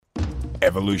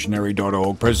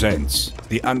Evolutionary.org presents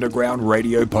the Underground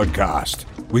Radio Podcast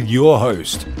with your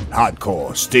host,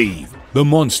 Hardcore Steve, the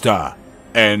Monster,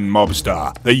 and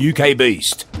Mobster, the UK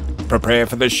Beast. Prepare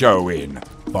for the show in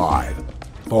 5,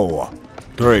 4,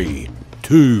 3,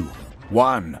 2,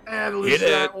 1.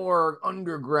 Evolution.org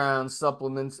Underground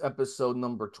Supplements, episode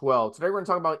number 12. Today we're going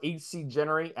to talk about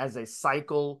HCGenerate as a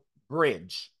cycle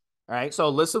bridge. All right, so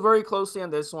listen very closely on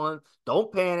this one.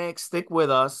 Don't panic. Stick with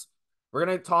us. We're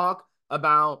going to talk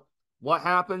about what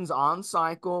happens on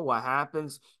cycle, what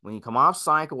happens when you come off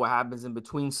cycle, what happens in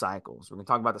between cycles. We're going to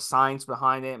talk about the science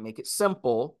behind it, make it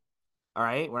simple. All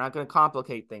right, we're not going to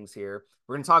complicate things here.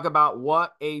 We're going to talk about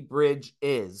what a bridge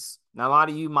is. Now, a lot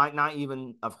of you might not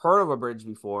even have heard of a bridge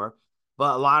before,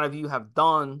 but a lot of you have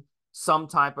done some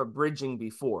type of bridging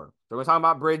before. So we're talking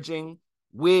about bridging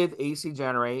with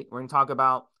HCGenerate. We're going to talk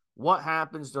about what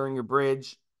happens during your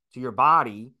bridge to your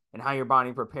body and how your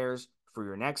body prepares for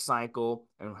your next cycle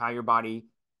and how your body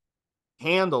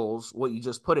handles what you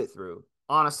just put it through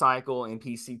on a cycle and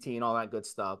PCT and all that good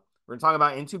stuff. We're going to talk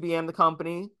about N2BM, the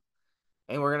company,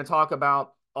 and we're going to talk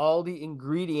about all the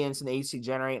ingredients in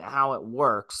HCGenerate and how it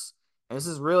works. And this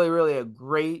is really, really a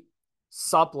great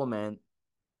supplement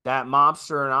that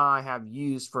Mobster and I have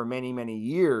used for many, many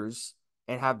years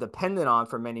and have depended on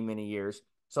for many, many years.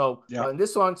 So in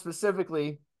this one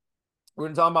specifically, we're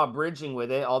going to talk about bridging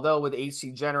with it. Although with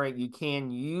HCGenerate, you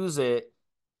can use it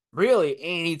really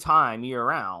anytime year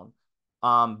round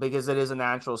because it is a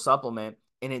natural supplement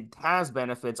and it has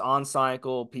benefits on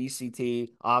cycle, PCT,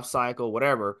 off cycle,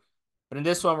 whatever. But in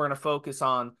this one, we're going to focus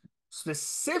on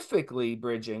specifically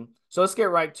bridging. So let's get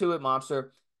right to it, Mobster.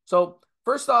 So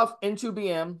first off,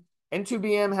 N2BM.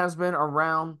 N2BM has been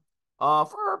around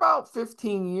for about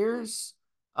 15 years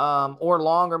or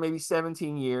longer, maybe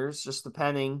 17 years, just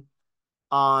depending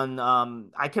on,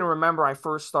 I can remember I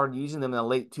first started using them in the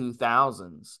late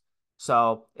 2000s.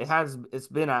 So it's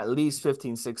been at least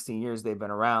 15, 16 years they've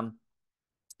been around.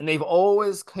 And they've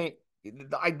always,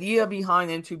 the idea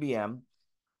behind N2BM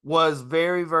was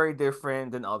very, very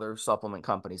different than other supplement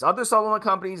companies. Other supplement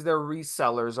companies, they're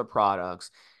resellers of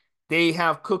products. They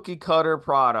have cookie cutter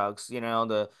products, you know,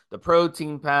 the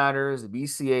protein powders, the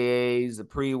BCAAs, the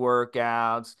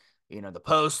pre-workouts, you know, the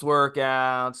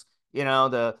post-workouts, you know,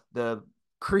 the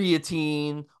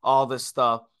creatine, all this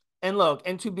stuff. And look,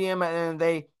 N2BM,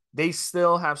 and they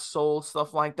still have sold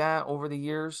stuff like that over the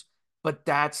years, but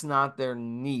that's not their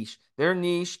niche. Their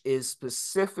niche is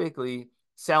specifically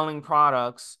selling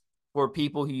products for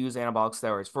people who use anabolic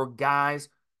steroids, for guys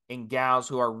and gals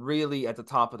who are really at the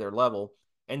top of their level.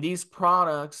 And these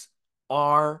products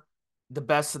are the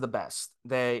best of the best.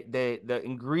 The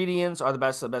ingredients are the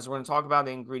best of the best. We're going to talk about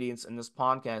the ingredients in this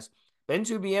podcast. But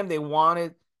N2BM, they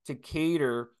wanted to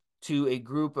cater to a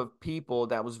group of people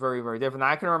that was very, very different.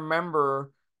 I can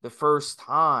remember the first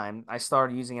time I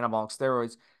started using anabolic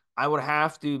steroids, I would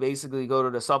have to basically go to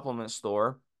the supplement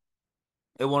store.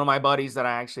 And one of my buddies that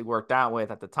I actually worked out with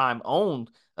at the time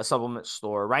owned a supplement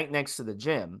store right next to the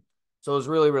gym. So it was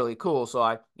really, really cool. So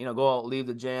I, go out, leave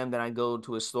the gym, then I'd go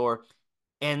to a store.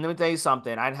 And let me tell you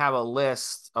something, I'd have a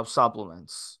list of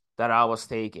supplements that I was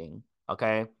taking,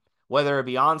 okay? Whether it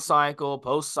be on cycle,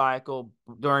 post cycle,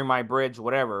 during my bridge,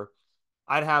 whatever,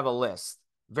 I'd have a list.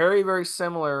 Very, very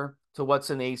similar to what's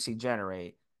in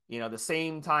HCGenerate. The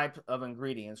same type of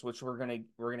ingredients, which we're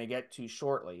gonna get to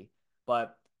shortly.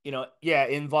 But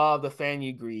involve the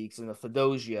fenugreeks and the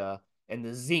Fedosia and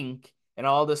the zinc and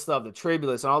all this stuff, the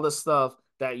tribulus and all this stuff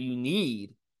that you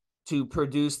need to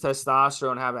produce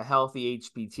testosterone and have a healthy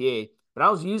HPTA. But I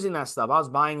was using that stuff. I was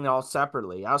buying it all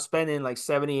separately. I was spending like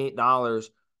 $78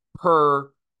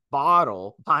 per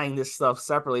bottle buying this stuff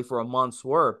separately for a month's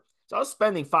worth. So I was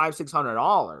spending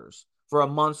 $500-$600 for a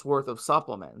month's worth of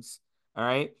supplements. All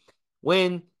right.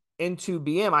 When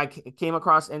N2BM, I came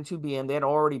across N2BM. They had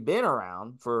already been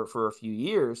around for a few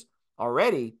years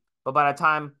already. But by the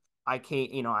time I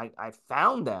came, I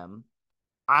found them,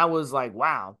 I was like,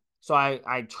 wow. So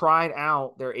I tried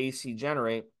out their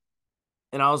HCGenerate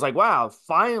and I was like, wow,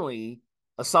 finally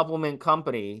a supplement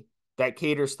company that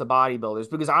caters to bodybuilders,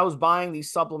 because I was buying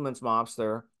these supplements,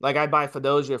 Mobster. Like I'd buy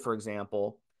Fedosia, for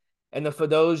example, and the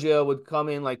Fedosia would come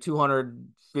in like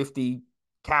 250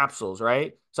 capsules,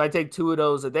 right? So I take 2 of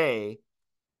those a day,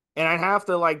 and I'd have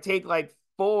to take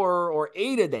 4 or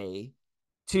 8 a day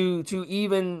to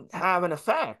even have an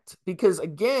effect. Because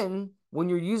again, when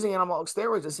you're using anabolic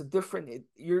steroids, it's a different.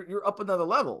 You're up another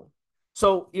level.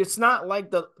 So it's not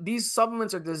like these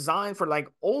supplements are designed for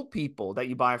old people that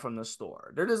you buy from the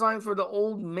store. They're designed for the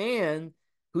old man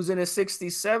who's in his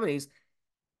 60s, 70s.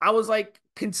 I was like,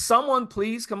 can someone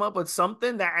please come up with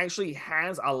something that actually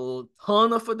has a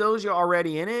ton of Fedosia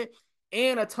already in it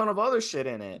and a ton of other shit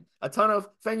in it? A ton of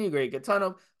fenugreek, a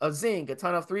ton of zinc, a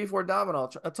ton of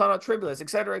 3,4-divinol, a ton of tribulus, et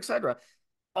cetera, et cetera,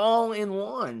 all in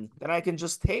one that I can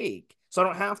just take. So I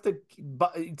don't have to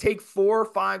take 4 or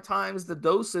 5 times the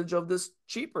dosage of this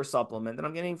cheaper supplement that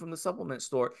I'm getting from the supplement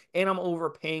store, and I'm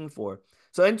overpaying for.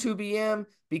 So N2BM,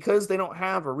 because they don't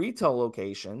have a retail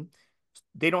location,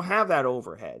 they don't have that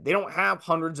overhead. They don't have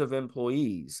hundreds of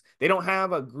employees. They don't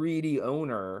have a greedy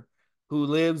owner who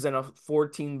lives in a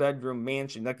 14-bedroom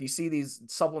mansion. Like you see these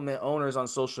supplement owners on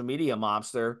social media,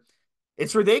 Mobster.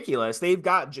 It's ridiculous. They've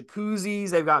got jacuzzis,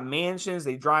 they've got mansions,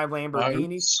 they drive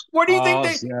Lamborghinis. Boats,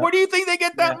 cars, yeah, Where do you think they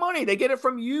get yeah. that money? They get it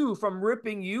from you, from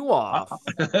ripping you off.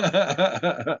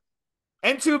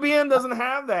 N2BM doesn't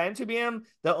have that. N2BM,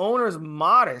 the owner is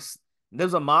modest.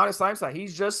 There's a modest lifestyle.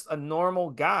 He's just a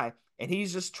normal guy, and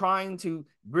he's just trying to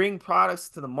bring products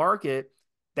to the market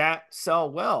that sell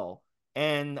well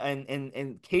and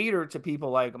cater to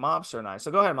people like Mobster and I.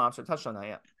 So go ahead, Mobster, touch on that.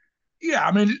 Yeah. Yeah,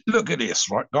 I mean, look at this,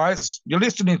 right, guys? You're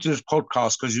listening to this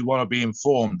podcast because you want to be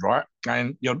informed, right?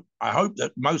 And I hope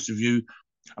that most of you,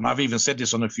 and I've even said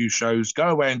this on a few shows, go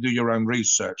away and do your own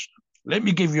research. Let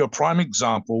me give you a prime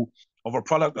example of a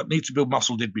product that Need to Build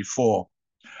Muscle did before.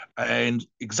 And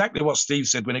exactly what Steve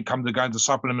said when it comes to going to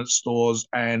supplement stores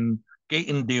and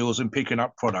getting deals and picking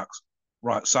up products.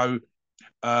 Right. So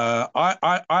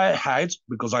I had,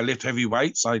 because I lift heavy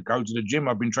weights, I go to the gym,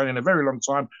 I've been training a very long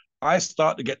time. I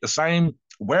start to get the same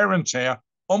wear and tear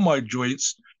on my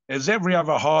joints as every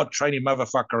other hard training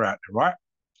motherfucker out there, right?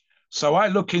 So I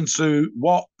look into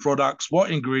what products,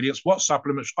 what ingredients, what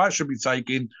supplements I should be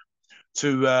taking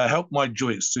to help my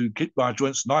joints, to keep my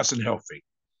joints nice and healthy.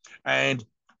 And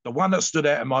the one that stood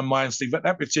out in my mind, Steve, at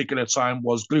that particular time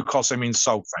was glucosamine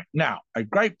sulfate. Now, a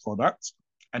great product,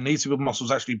 and Need to Build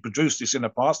Muscles actually produced this in the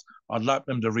past. I'd like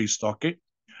them to restock it.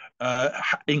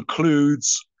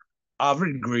 Includes other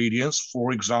ingredients,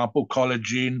 for example,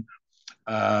 collagen,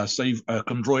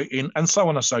 chondroitin, and so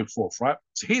on and so forth, right?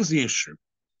 So here's the issue,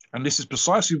 and this is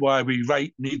precisely why we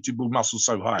rate Need to Build Muscles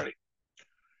so highly.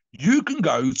 You can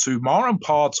go to Ma and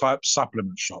Pa type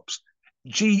supplement shops,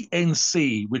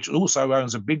 GNC, which also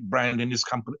owns a big brand in this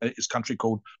country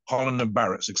called Holland and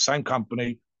Barrett's, the same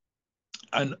company,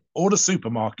 and all the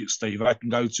supermarkets, Steve. I can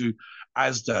go to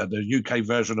Asda, the UK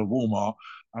version of Walmart,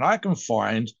 and I can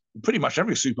find pretty much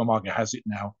every supermarket has it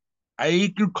now, a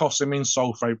glucosamine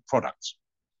sulfate product.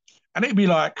 And it'd be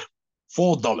like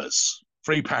 $4,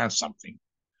 £3 something.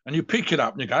 And you pick it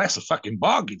up and you go, that's a fucking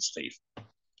bargain, Steve.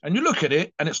 And you look at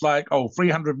it and it's like,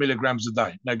 300 milligrams a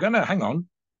day. Now, hang on.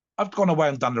 I've gone away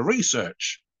and done the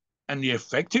research. And the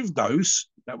effective dose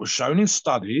that was shown in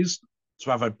studies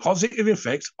to have a positive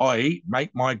effect, i.e., make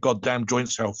my goddamn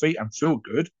joints healthy and feel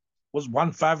good, was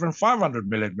 1,500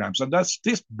 milligrams. And that's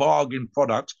this bargain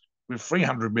product with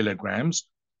 300 milligrams,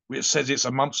 which says it's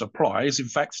a month's supply, is in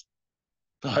fact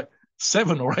like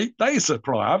 7 or 8 days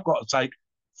supply. I've got to take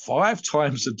 5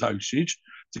 times the dosage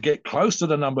to get close to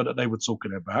the number that they were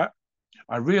talking about.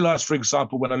 I realized, for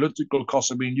example, when I looked at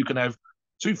glucosamine, you can have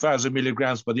 2,000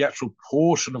 milligrams, but the actual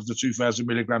portion of the 2,000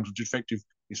 milligrams which is effective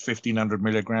is 1,500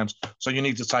 milligrams. So you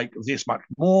need to take this much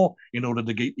more in order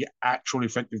to get the actual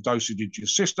effective dosage into your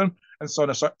system. And so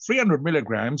on. So 300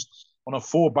 milligrams on a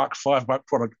 $4, $5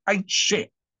 product ain't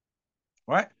shit,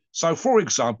 right? So, for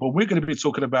example, we're going to be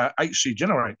talking about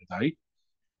HCGenerate today.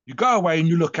 You go away and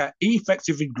you look at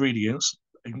effective ingredients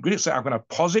that are going to have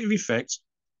positive effects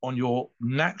on your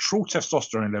natural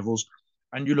testosterone levels,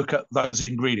 and you look at those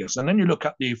ingredients. And then you look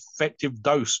at the effective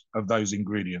dose of those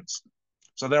ingredients.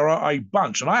 So there are a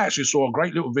bunch. And I actually saw a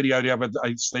great little video the other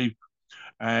day, Steve,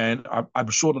 and I'm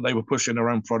sure that they were pushing their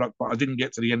own product, but I didn't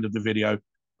get to the end of the video.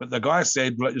 But the guy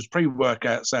said, well, there's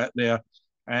pre-workouts out there,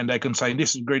 and they contain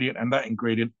this ingredient and that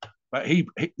ingredient. But he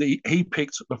picked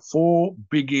the 4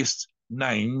 biggest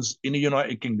names in the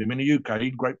United Kingdom, in the UK,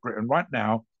 in Great Britain right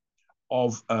now,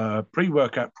 of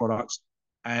pre-workout products,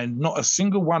 and not a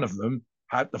single one of them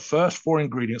had the first 4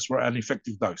 ingredients were at an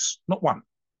effective dose. Not one.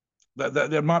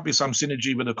 There might be some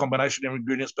synergy with a combination of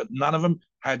ingredients, but none of them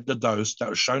had the dose that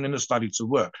was shown in the study to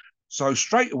work. So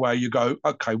straight away you go,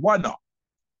 okay, why not?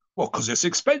 Well, because it's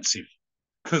expensive,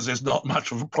 because there's not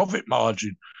much of a profit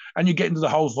margin, and you get into the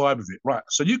whole vibe of it, right?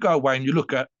 So you go away and you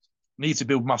look at Need to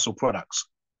Build Muscle products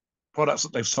that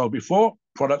they've sold before,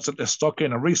 products that they're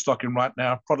stocking and restocking right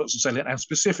now, products they're selling, and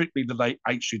specifically that they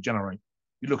HCGenerate.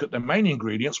 You look at the main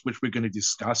ingredients, which we're going to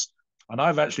discuss, and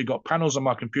I've actually got panels on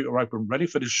my computer open ready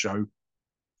for this show,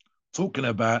 talking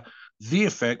about the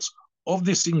effects of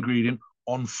this ingredient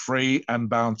on free and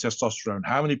bound testosterone?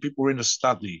 How many people were in a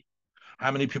study?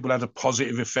 How many people had a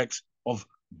positive effect of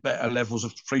better levels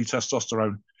of free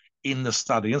testosterone in the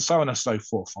study, and so on and so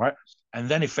forth, right? And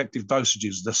then effective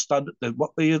dosages,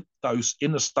 what the dose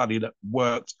in the study that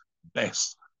worked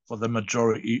best for the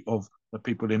majority of the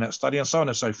people in that study, and so on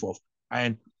and so forth.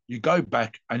 And you go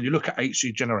back and you look at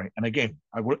HCGenerate. And again,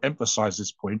 I will emphasize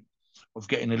this point of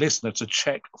getting a listener to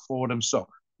check for themselves,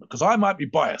 because I might be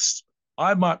biased.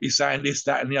 I might be saying this,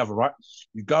 that, and the other, right?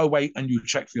 You go away and you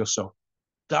check for yourself.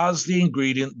 Does the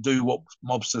ingredient do what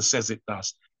Mobster says it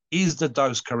does? Is the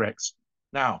dose correct?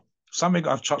 Now, something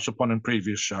I've touched upon in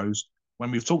previous shows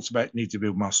when we've talked about need to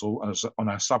build muscle on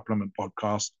our supplement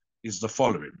podcast is the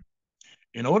following.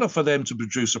 In order for them to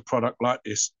produce a product like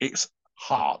this, it's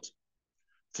hard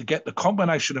to get the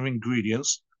combination of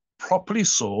ingredients properly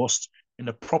sourced in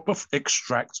a proper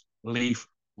extract, leaf,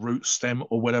 root, stem,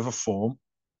 or whatever form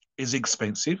is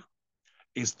expensive.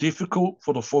 It's difficult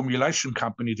for the formulation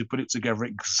company to put it together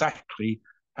exactly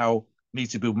how Need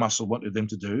to Build Muscle wanted them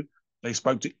to do. They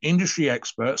spoke to industry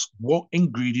experts. What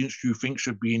ingredients do you think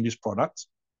should be in this product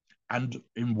and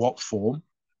in what form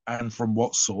and from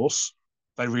what source?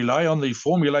 They rely on the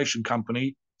formulation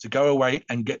company to go away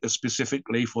and get the specific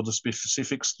leaf or the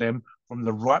specific stem from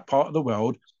the right part of the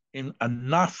world in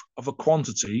enough of a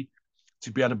quantity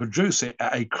to be able to produce it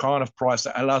at a kind of price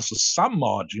that allows for some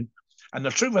margin. And the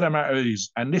truth of the matter is,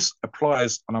 and this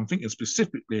applies, and I'm thinking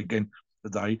specifically again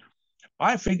today,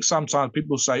 I think sometimes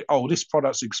people say, oh, this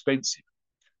product's expensive.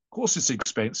 Of course it's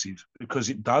expensive because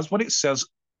it does what it says.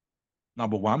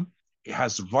 Number one, it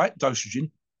has the right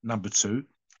dosaging. Number two,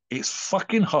 it's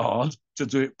fucking hard to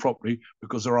do it properly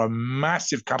because there are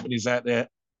massive companies out there,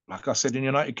 like I said, in the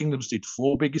United Kingdom, Steve,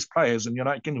 4 biggest players in the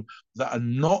United Kingdom that are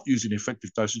not using effective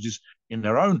dosages in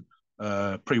their own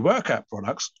pre-workout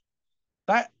products.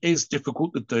 That is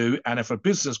difficult to do, and if a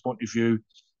business point of view,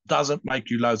 doesn't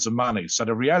make you loads of money. So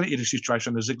the reality of the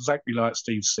situation is exactly like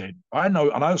Steve said. I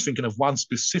know, and I was thinking of one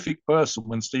specific person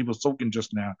when Steve was talking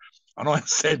just now, and I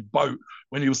said boat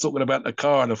when he was talking about the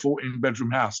car in a 14-bedroom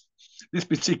house. This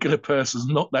particular person's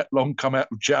not that long come out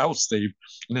of jail, Steve,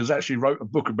 and has actually wrote a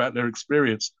book about their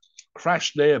experience.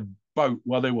 Crashed their boat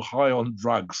while they were high on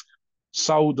drugs,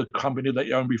 sold the company that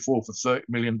he owned before for $30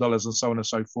 million and so on and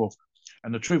so forth.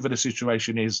 And the truth of the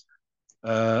situation is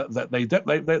that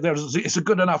it's a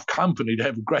good enough company. They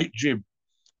have a great gym.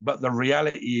 But the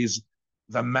reality is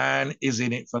the man is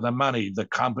in it for the money. The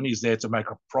company's there to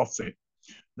make a profit.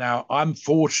 Now, I'm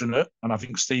fortunate, and I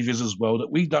think Steve is as well,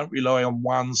 that we don't rely on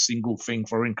one single thing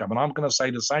for income. And I'm going to say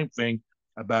the same thing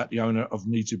about the owner of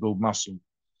Need to Build Muscle.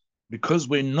 Because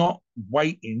we're not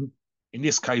waiting, in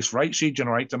this case, for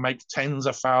HCGenerate to make tens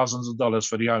of thousands of dollars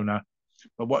for the owner.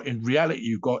 But what in reality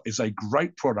you've got is a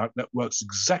great product that works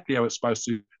exactly how it's supposed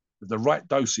to with the right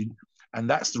dosing. And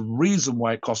that's the reason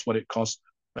why it costs what it costs.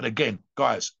 But again,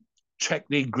 guys, check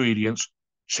the ingredients,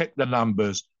 check the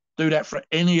numbers. Do that for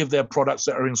any of their products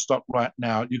that are in stock right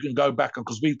now. You can go back,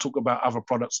 because we talk about other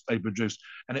products they produce,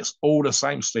 and it's all the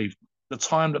same, Steve. The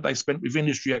time that they spent with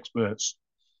industry experts,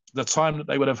 the time that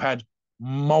they would have had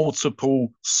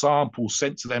multiple samples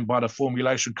sent to them by the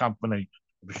formulation company,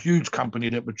 a huge company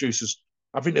that produces,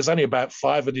 I think there's only about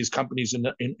 5 of these companies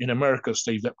in America,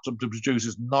 Steve, that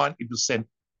produces 90%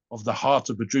 of the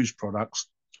hard-to-produce products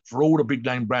for all the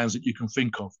big-name brands that you can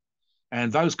think of. And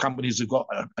those companies have got,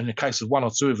 in the case of 1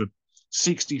 or 2 of them,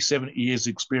 60, 70 years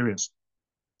experience.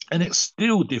 And it's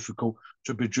still difficult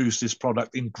to produce this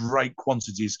product in great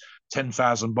quantities,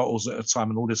 10,000 bottles at a time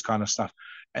and all this kind of stuff.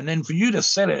 And then for you to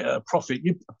sell it at a profit,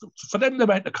 for them to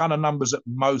make the kind of numbers that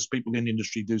most people in the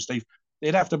industry do, Steve,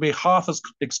 they'd have to be half as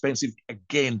expensive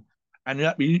again. And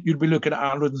you'd be looking at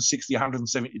 $160,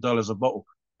 $170 a bottle.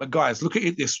 But guys, look at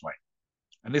it this way.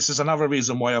 And this is another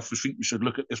reason why I think we should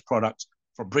look at this product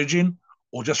for bridging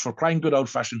or just for plain good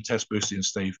old-fashioned test boosting,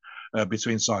 Steve,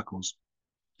 between cycles.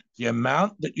 The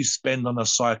amount that you spend on a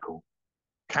cycle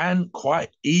can quite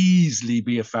easily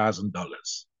be $1,000.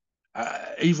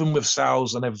 Even with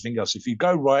sales and everything else. If you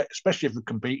go right, especially if you're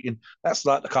competing, that's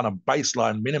like the kind of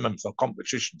baseline minimum for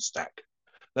competition stack.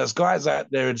 There's guys out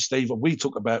there, and Steve, and we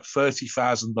talk about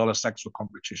 $30,000 stacks for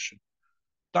competition.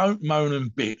 Don't moan and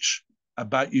bitch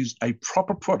about using a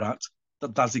proper product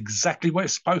that does exactly what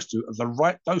it's supposed to at the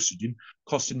right dosaging,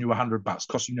 costing you $100,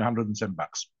 costing you $110.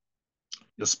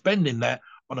 You're spending that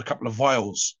on a couple of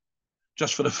vials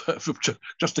just to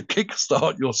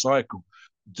kickstart your cycle.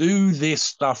 Do this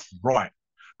stuff right.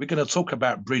 We're going to talk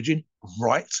about bridging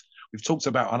right. We've talked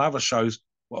about on other shows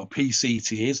what a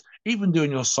PCT is, even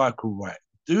doing your cycle right.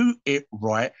 Do it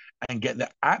right and get the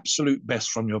absolute best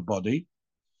from your body.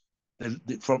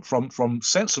 from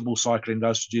sensible cycling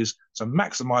dosages to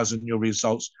maximizing your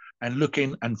results and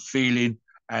looking and feeling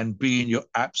and being your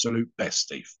absolute best,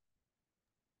 Steve.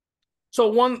 So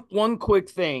one quick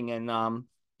thing, and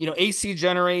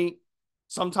HCGenerate.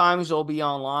 Sometimes you'll be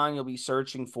online, you'll be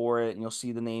searching for it, and you'll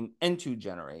see the name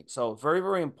HCGenerate. So very,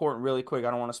 very important. Really quick,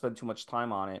 I don't want to spend too much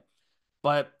time on it,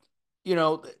 but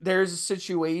there's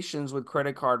situations with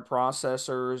credit card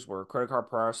processors where credit card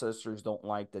processors don't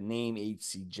like the name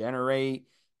HCGenerate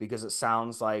because it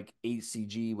sounds like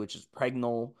HCG, which is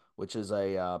pregnal, which is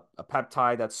a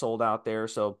peptide that's sold out there.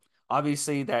 So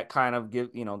obviously that kind of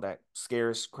that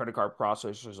scares credit card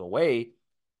processors away.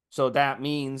 So that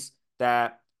means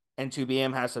that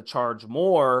N2BM has to charge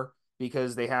more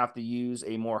because they have to use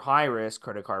a more high risk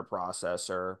credit card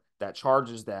processor that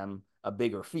charges them a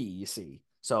bigger fee, you see.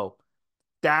 So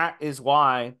that is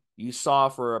why you saw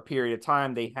for a period of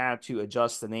time they had to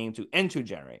adjust the name to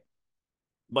N2Generate.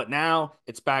 But now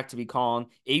it's back to be called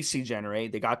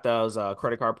HCGenerate. They got those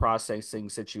credit card processing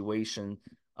situation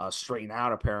straightened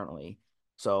out, apparently.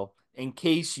 So in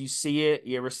case you see it,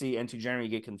 you ever see N2Generate, you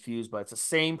get confused, but it's the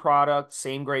same product,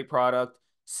 same great product,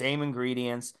 same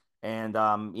ingredients. And,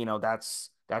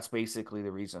 that's basically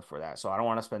the reason for that. So I don't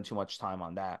want to spend too much time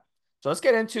on that. So let's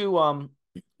get into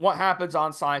what happens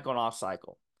on cycle and off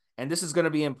cycle. And this is going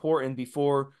to be important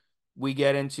before we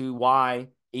get into why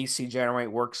HCGenerate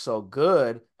works so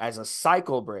good as a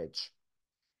cycle bridge.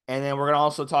 And then we're going to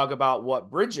also talk about what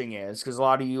bridging is, because a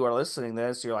lot of you are listening to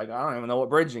this. You're like, I don't even know what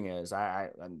bridging is.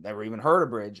 I've never even heard of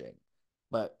bridging.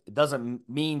 But it doesn't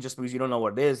mean just because you don't know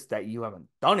what it is that you haven't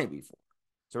done it before.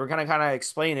 So we're going to kind of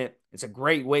explain it. It's a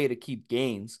great way to keep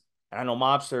gains. And I know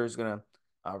Mobster is going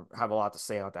to have a lot to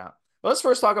say about that. But let's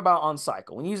first talk about on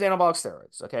cycle. When you use anabolic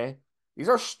steroids, okay? These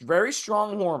are very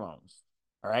strong hormones,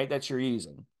 all right, that you're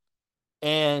using.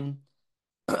 And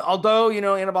although,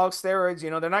 anabolic steroids,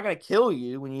 they're not going to kill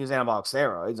you when you use anabolic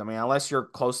steroids. I mean, unless you're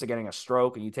close to getting a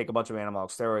stroke and you take a bunch of anabolic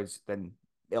steroids, then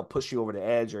they'll push you over the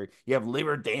edge or you have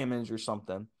liver damage or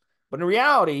something. But in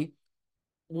reality,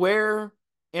 where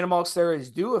anabolic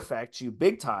steroids do affect you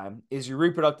big time is your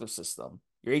reproductive system,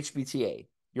 your HPTA,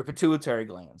 your pituitary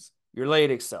glands, your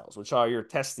Leydig cells, which are your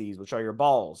testes, which are your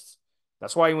balls.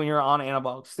 That's why when you're on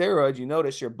anabolic steroids, you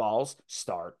notice your balls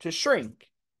start to shrink.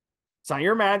 It's not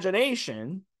your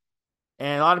imagination.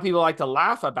 And a lot of people like to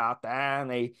laugh about that.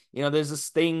 And they, there's this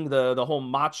thing, the whole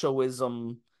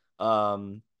machoism,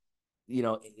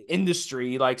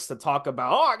 industry likes to talk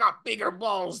about, oh, I got bigger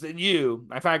balls than you.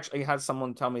 I've actually had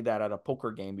someone tell me that at a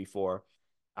poker game before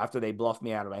after they bluffed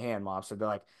me out of my hand, Mobster. They're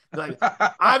like,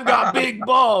 I've got big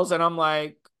balls. And I'm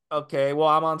like, okay, well,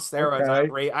 I'm on steroids.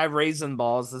 Okay. I've raisin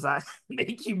balls. Does that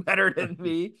make you better than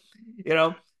me?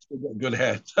 Good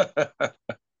head.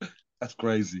 That's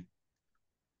crazy.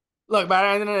 Look, but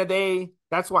at the end of the day,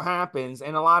 that's what happens.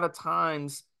 And a lot of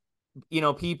times,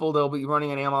 people, they'll be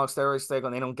running an anabolic steroid cycle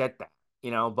and they don't get that,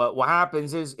 But what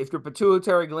happens is if your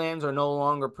pituitary glands are no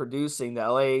longer producing the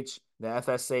LH, the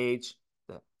FSH,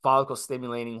 the follicle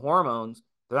stimulating hormones,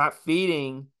 they're not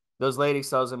feeding those Leydig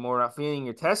cells anymore, not feeding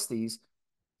your testes.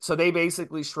 So they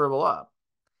basically shrivel up.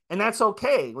 And that's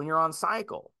okay when you're on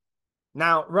cycle.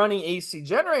 Now, running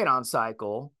HCGenerate on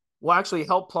cycle will actually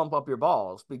help plump up your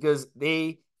balls because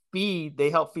they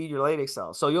help feed your Leydig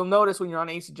cells. So you'll notice when you're on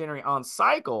HCGenerate on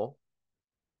cycle,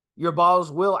 your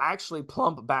balls will actually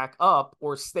plump back up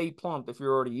or stay plump if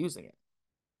you're already using it.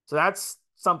 So that's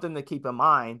something to keep in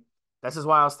mind. This is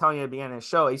why I was telling you at the beginning of the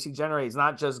show, HCGenerate is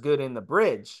not just good in the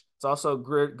bridge. It's also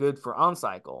good for on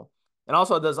cycle. And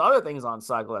also it does other things on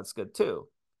cycle that's good too,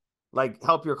 like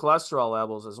help your cholesterol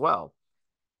levels as well.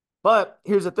 But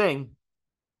here's the thing.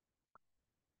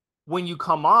 When you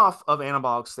come off of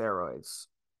anabolic steroids,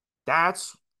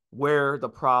 that's where the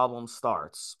problem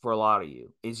starts for a lot of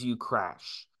you, is you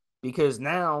crash. Because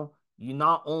now you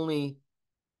not only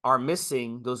are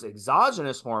missing those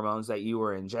exogenous hormones that you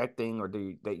were injecting or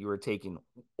that you were taking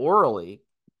orally,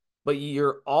 but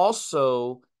you're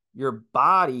also, your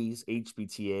body's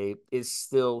HPTA is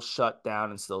still shut down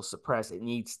and still suppressed. It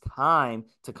needs time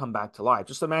to come back to life.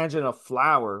 Just imagine a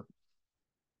flower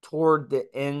toward the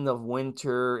end of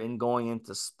winter and going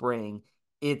into spring.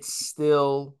 It's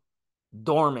still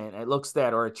dormant. It looks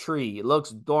dead, or a tree. It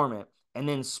looks dormant. And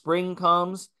then spring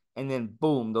comes, and then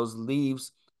boom, those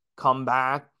leaves come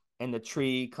back, and the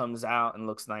tree comes out and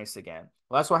looks nice again.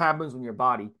 Well, that's what happens when your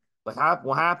body. But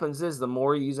what happens is the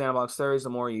more you use anabolic steroids, the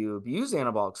more you abuse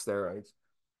anabolic steroids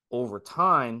over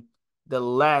time, the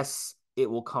less it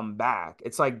will come back.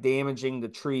 It's like damaging the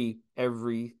tree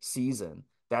every season.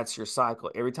 That's your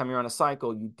cycle. Every time you're on a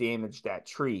cycle, you damage that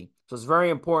tree. So it's very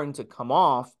important to come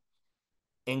off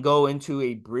and go into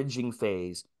a bridging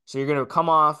phase. So you're going to come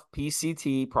off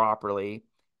PCT properly.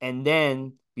 And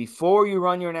then before you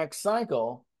run your next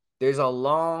cycle, there's a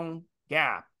long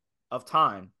gap of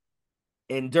time.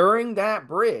 And during that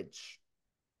bridge,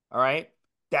 all right,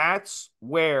 that's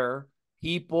where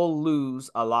people lose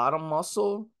a lot of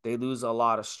muscle, they lose a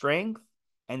lot of strength,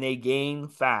 and they gain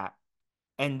fat.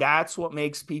 And that's what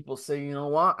makes people say, you know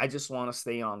what? I just want to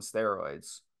stay on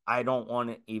steroids. I don't want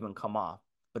to even come off.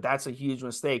 But that's a huge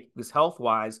mistake because health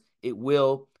wise, it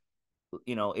will,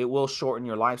 it will shorten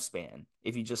your lifespan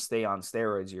if you just stay on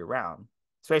steroids year round,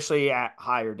 especially at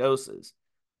higher doses.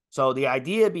 So the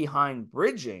idea behind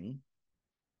bridging,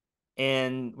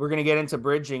 and we're going to get into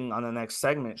bridging on the next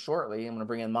segment shortly. I'm going to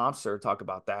bring in Mobster to talk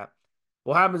about that.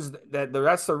 What happens that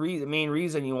that's the main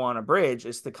reason you want to bridge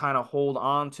is to kind of hold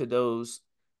on to those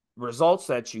results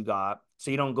that you got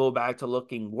so you don't go back to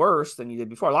looking worse than you did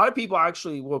before. A lot of people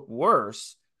actually look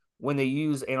worse when they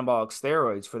use anabolic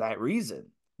steroids for that reason,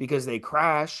 because they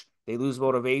crash, they lose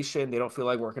motivation, they don't feel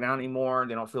like working out anymore,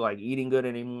 they don't feel like eating good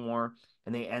anymore,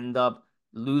 and they end up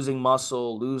losing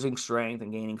muscle, losing strength,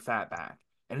 and gaining fat back.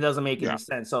 And it doesn't make any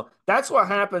sense. So that's what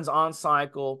happens on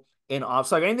cycle and off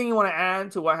cycle. Anything you want to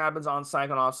add to what happens on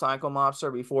cycle and off cycle,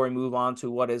 Mobster, before we move on to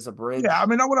what is a bridge? Yeah, I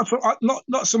mean, I want to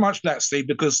not so much that, Steve,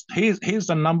 because here's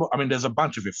the number. I mean, there's a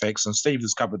bunch of effects, and Steve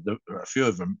has covered a few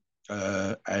of them.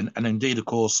 And indeed, of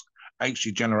course,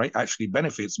 HCGenerate actually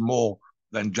benefits more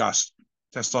than just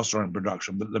testosterone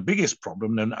production. But the biggest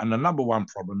problem, and the number one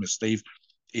problem, is Steve,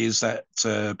 is that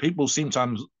people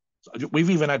sometimes, we've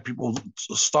even had people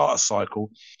start a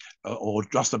cycle or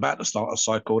just about to start a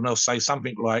cycle, and they'll say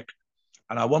something like,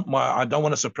 and I don't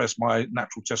want to suppress my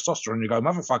natural testosterone. You go,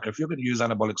 motherfucker, if you're going to use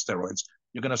anabolic steroids,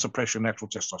 you're going to suppress your natural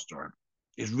testosterone.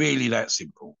 It's really that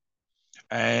simple.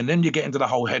 And then you get into the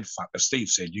whole head fuck, as Steve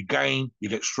said. You gain, you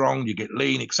get strong, you get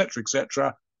lean, etc.,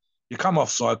 etc. You come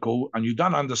off cycle and you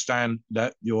don't understand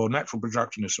that your natural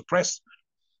production is suppressed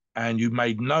and you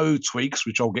made no tweaks,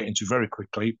 which I'll get into very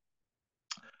quickly.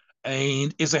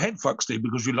 And it's a head fuck, Steve,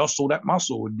 because you lost all that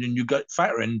muscle and then you get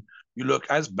fatter and you look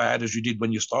as bad as you did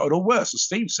when you started, or worse, as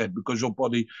Steve said, because your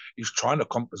body is trying to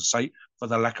compensate for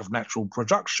the lack of natural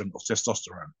production of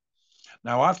testosterone.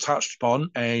 Now, I've touched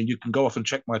upon, and you can go off and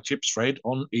check my tips thread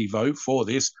on Evo for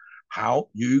this, how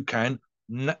you can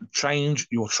change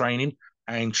your training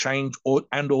and change or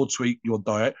tweak your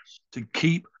diet to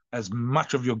keep as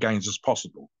much of your gains as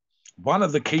possible. One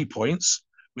of the key points,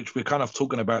 which we're kind of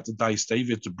talking about today,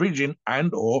 Steve, is the bridging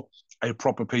and or a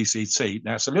proper PCT.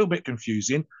 Now, it's a little bit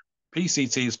confusing.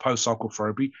 PCT is post-cycle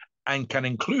therapy and can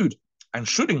include and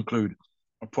should include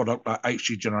a product like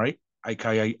HCGenerate,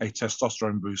 aka a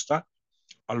testosterone booster,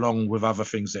 along with other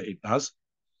things that it does.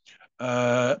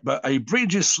 But a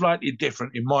bridge is slightly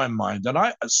different in my mind. And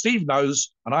Steve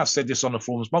knows, and I've said this on the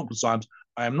forums multiple times,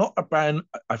 I am not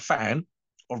a fan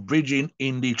of bridging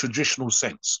in the traditional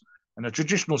sense. And the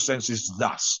traditional sense is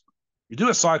thus. You do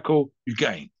a cycle, you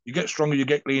gain. You get stronger, you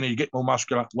get leaner, you get more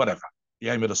muscular, whatever. The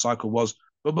aim of the cycle was,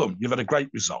 boom, you've had a great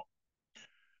result.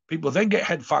 People then get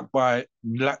head fucked by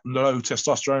low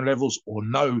testosterone levels or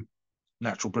no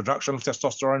natural production of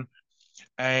testosterone,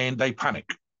 and they panic.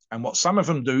 And what some of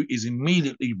them do is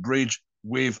immediately bridge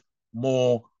with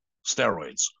more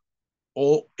steroids,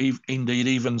 or indeed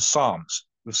even SARMs,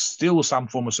 with still some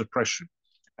form of suppression.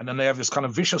 And then they have this kind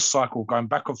of vicious cycle going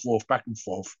back and forth, back and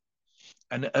forth.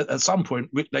 And at some point,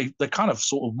 they kind of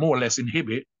sort of more or less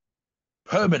inhibit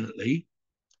permanently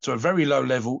to a very low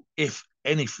level, if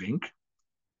anything,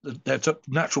 their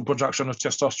natural production of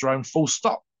testosterone, full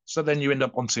stop. So then you end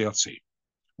up on TRT.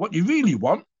 What you really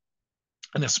want,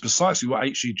 and that's precisely what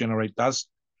HCGenerate does,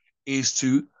 is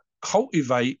to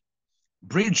cultivate,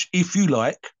 bridge, if you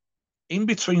like, in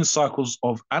between cycles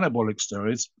of anabolic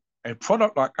steroids, a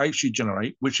product like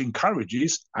HCGenerate, which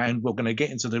encourages, and we're going to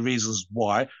get into the reasons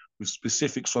why, with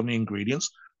specifics on the ingredients,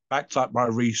 backed up by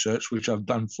research, which I've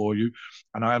done for you,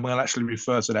 and I will actually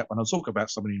refer to that when I talk about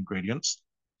some of the ingredients.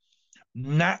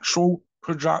 Natural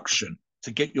production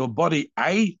to get your body,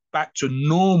 back to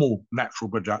normal natural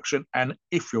production, and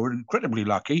if you're incredibly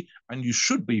lucky, and you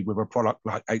should be with a product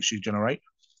like HCGenerate,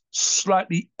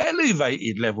 slightly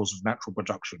elevated levels of natural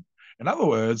production. In other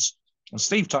words, and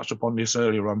Steve touched upon this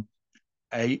earlier on,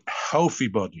 a healthy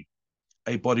body,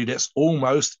 a body that's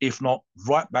almost, if not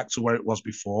right back to where it was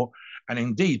before. And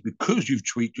indeed, because you've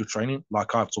tweaked your training,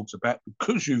 like I've talked about,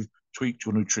 because you've tweaked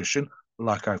your nutrition,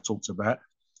 like I've talked about,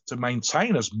 to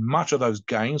maintain as much of those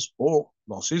gains or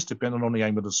losses, depending on the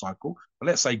aim of the cycle, but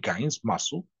let's say gains,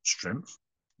 muscle, strength,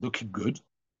 looking good,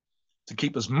 to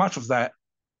keep as much of that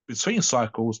between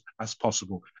cycles as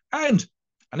possible. And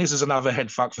this is another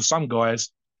head fuck for some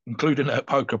guys, including a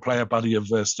poker player buddy of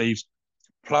Steve's,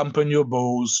 plumping your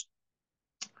balls,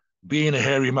 being a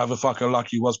hairy motherfucker like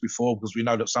he was before, because we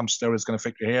know that some steroids can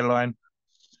affect your hairline,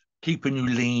 keeping you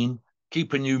lean,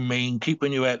 keeping you mean,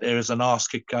 keeping you out there as an ass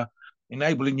kicker,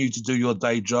 enabling you to do your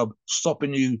day job,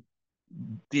 stopping you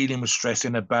dealing with stress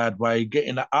in a bad way,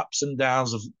 getting the ups and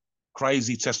downs of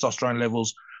crazy testosterone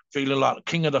levels, feeling like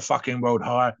king of the fucking world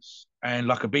high and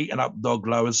like a beaten up dog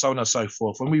low, and so on and so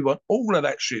forth. And we want all of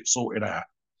that shit sorted out.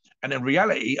 And in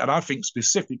reality, and I think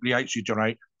specifically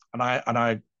HCGenerate, and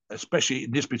I especially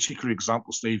in this particular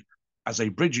example, Steve, as a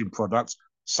bridging product,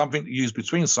 something to use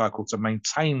between cycles to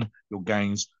maintain your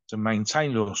gains, to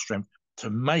maintain your strength, to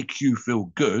make you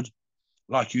feel good,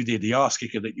 like you did the ass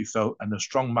kicker that you felt and the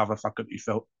strong motherfucker that you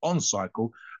felt on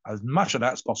cycle, as much of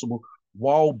that as possible,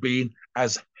 while being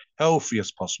as healthy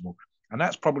as possible. And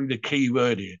that's probably the key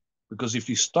word here, because if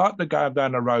you start to go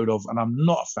down the road of, and I'm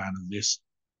not a fan of this,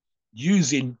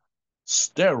 using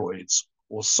steroids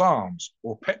or SARMs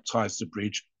or peptides to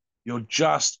bridge, you're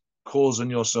just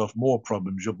causing yourself more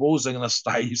problems. Your balls are going to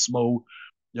stay small,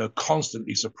 you're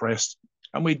constantly suppressed,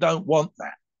 and we don't want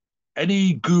that.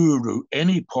 Any guru,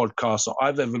 any podcast that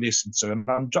I've ever listened to, and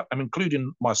I'm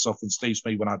including myself and Steve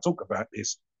Smith when I talk about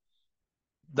this,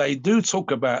 they do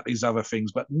talk about these other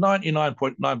things, but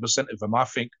 99.9% of them, I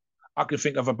can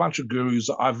think of a bunch of gurus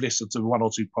that I've listened to one or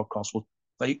two podcasts with.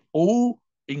 They all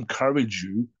encourage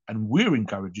you, and we're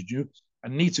encouraging you,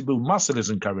 and Need to Build Muscle is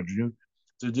encouraging you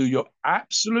to do your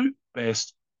absolute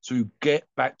best to get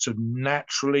back to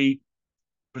naturally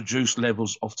produce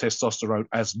levels of testosterone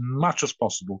as much as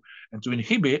possible, and to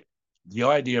inhibit the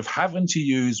idea of having to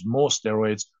use more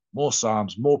steroids, more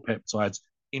SARMs, more peptides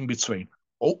in between.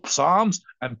 All SARMs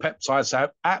and peptides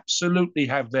absolutely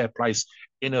have their place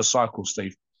in a cycle,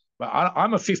 Steve. But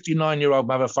I'm a 59-year-old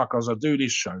motherfucker as I do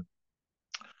this show.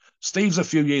 Steve's a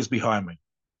few years behind me.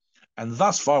 And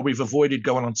thus far, we've avoided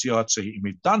going on TRT. And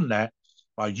we've done that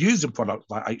by using products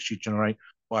like HCGenerate,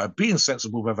 by being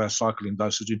sensible with our cycling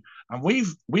dosaging. And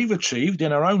we've achieved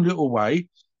in our own little way.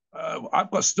 I've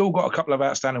still got a couple of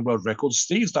outstanding world records.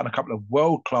 Steve's done a couple of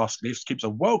world-class lifts, keeps a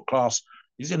world-class,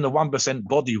 he's in the 1%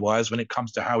 body-wise when it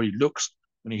comes to how he looks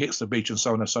when he hits the beach and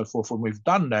so on and so forth. And we've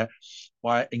done that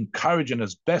by encouraging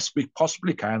as best we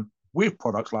possibly can with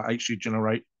products like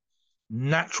HCGenerate,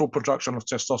 natural production of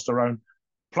testosterone,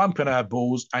 plumping our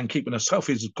balls and keeping as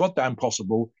healthy as goddamn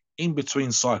possible in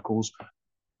between cycles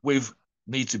with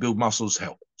Need to Build Muscles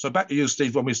help. So back to you,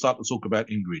 Steve, when we start to talk about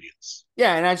ingredients.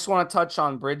 Yeah, and I just want to touch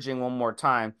on bridging one more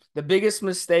time. The biggest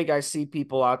mistake I see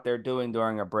people out there doing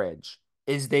during a bridge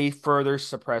is they further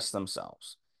suppress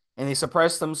themselves. And they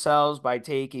suppress themselves by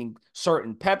taking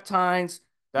certain peptides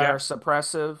that are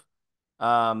suppressive.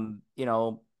 You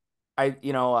know, and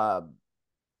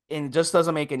it just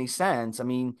doesn't make any sense. I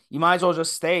mean, you might as well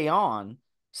just stay on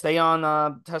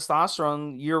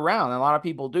testosterone year round. And a lot of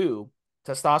people do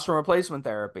testosterone replacement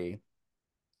therapy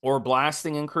or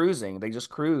blasting and cruising. They just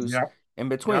cruise in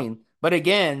between. But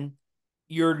again,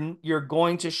 you're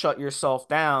going to shut yourself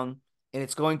down, and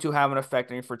it's going to have an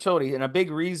effect on your fertility. And a big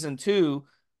reason too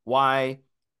why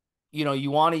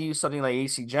you want to use something like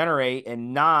HCGenerate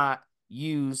and not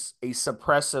use a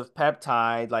suppressive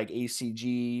peptide like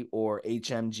ACG or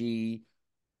HMG,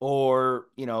 or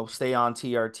stay on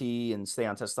TRT and stay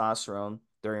on testosterone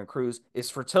during a cruise, is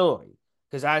fertility.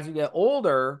 Because as you get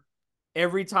older,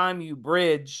 every time you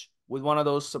bridge with one of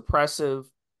those suppressive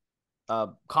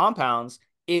compounds,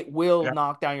 it will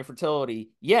knock down your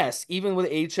fertility. Yes, even with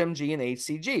HMG and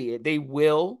HCG, they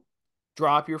will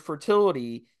drop your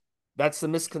fertility. That's the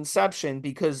misconception,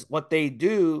 because what they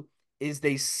do is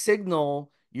they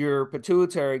signal your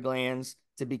pituitary glands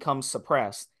to become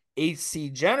suppressed.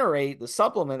 HCGenerate, the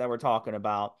supplement that we're talking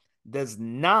about, does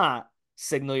not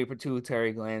signal your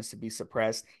pituitary glands to be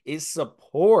suppressed. It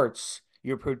supports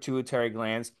your pituitary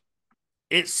glands.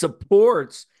 It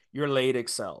supports your Leydig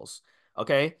cells,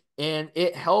 okay? And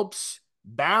it helps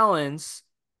balance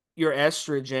your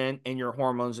estrogen and your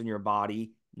hormones in your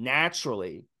body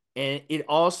naturally. And it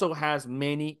also has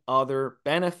many other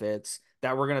benefits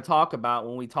that we're going to talk about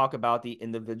when we talk about the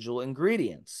individual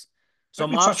ingredients. So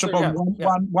let me touch upon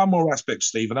one more aspect,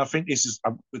 Steve, and I think this is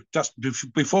just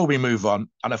before we move on,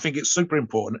 and I think it's super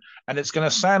important, and it's going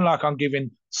to sound like I'm giving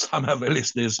some of the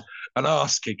listeners an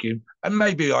ass kicking, and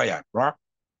maybe I am, right?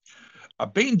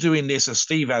 I've been doing this, as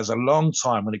Steve has, a long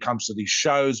time when it comes to these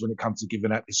shows, when it comes to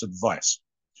giving out this advice.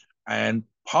 And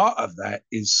part of that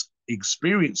is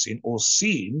experiencing or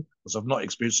seeing, because I've not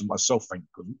experienced it myself, thank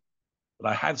goodness, but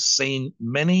I have seen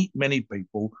many, many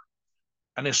people,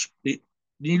 and it's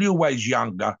nearly always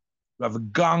younger, who have a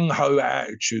gung-ho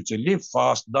attitude to live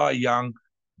fast, die young,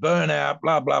 burnout,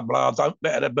 blah, blah, blah. Don't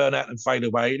better to burn out than fade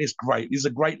away. And it's great. These are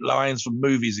great lines from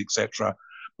movies, etc.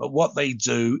 But what they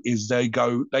do is they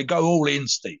go all in,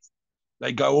 Steve.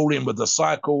 They go all in with the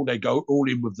cycle. They go all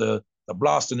in with the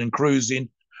blasting and cruising.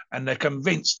 And they're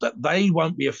convinced that they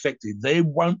won't be affected. They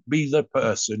won't be the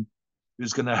person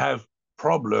who's going to have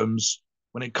problems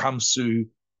when it comes to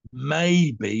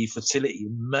maybe fertility,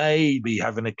 maybe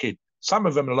having a kid. Some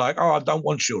of them are like, oh, I don't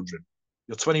want children.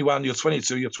 You're 21, you're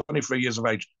 22, you're 23 years of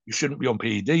age. You shouldn't be on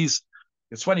PEDs.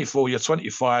 You're 24, you're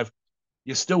 25.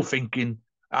 You're still thinking,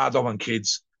 I don't want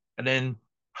kids. And then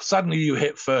suddenly you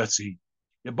hit 30.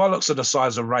 Your bollocks are the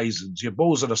size of raisins. Your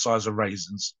balls are the size of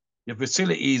raisins. Your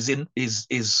fertility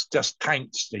is just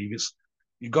tanked, Steve.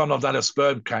 You've gone off down a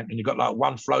sperm count and you've got like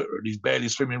one floater and he's barely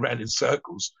swimming around in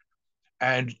circles.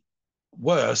 And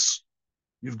worse,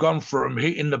 you've gone from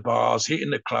hitting the bars, hitting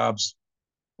the clubs,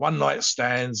 one night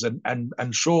stands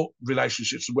and short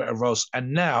relationships and whatever else.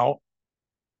 And now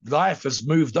life has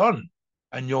moved on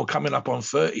and you're coming up on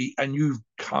 30 and you've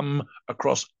come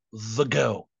across the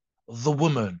girl, the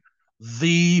woman,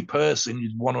 the person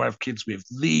you'd want to have kids with,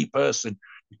 the person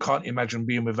you can't imagine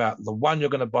being without, the one you're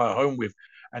going to buy a home with,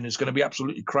 and it's going to be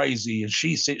absolutely crazy. And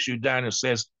she sits you down and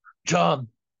says, John,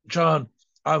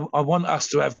 I want us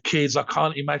to have kids. I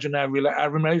can't imagine our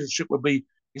relationship would be.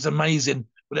 It's amazing,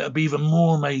 but it'll be even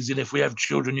more amazing if we have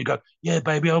children. You go, yeah,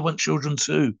 baby, I want children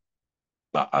too.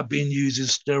 But I've been using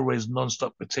steroids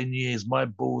nonstop for 10 years. My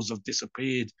balls have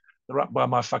disappeared. They're up by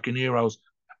my fucking heroes.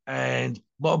 And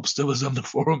Mobster was on the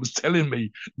forums telling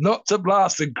me not to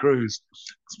blast and cruise.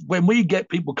 When we get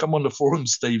people come on the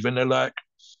forums, Steve, and they're like,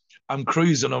 I'm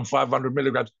cruising on 500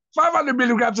 milligrams. 500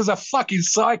 milligrams is a fucking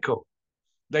cycle.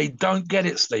 They don't get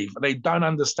it, Steve. They don't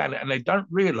understand it. And they don't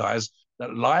realize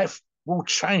that life will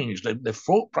change. The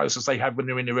thought process they have when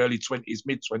they're in their early 20s,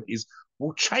 mid 20s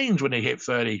will change when they hit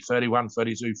 30, 31,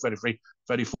 32, 33,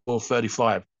 34,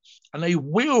 35. And they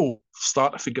will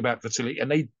start to think about fertility,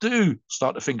 and they do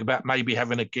start to think about maybe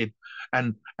having a kid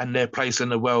and their place in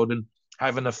the world and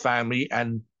having a family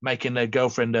and making their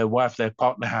girlfriend, their wife, their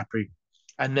partner happy,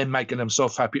 and then making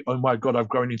themselves happy. Oh my God, I've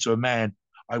grown into a man.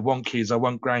 I want kids. I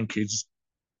want grandkids.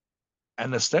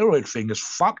 And the steroid thing has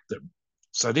fucked them.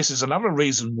 So this is another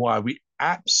reason why we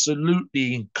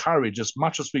absolutely encourage as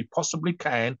much as we possibly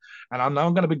can. And I know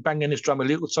I'm going to be banging this drum a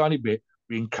little tiny bit.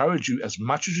 We encourage you as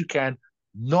much as you can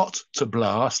not to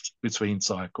blast between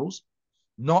cycles,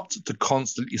 not to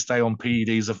constantly stay on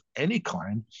PEDs of any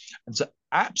kind, and to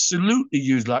absolutely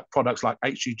use like products like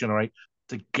HCGenerate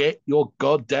to get your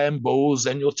goddamn balls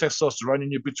and your testosterone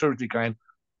and your pituitary gland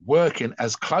working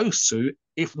as close to,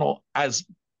 if not as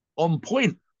on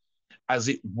point as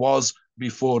it was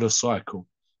before the cycle.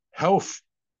 Health,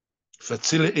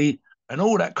 fertility, and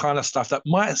all that kind of stuff that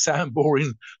might sound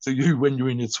boring to you when you're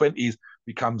in your 20s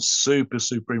becomes super,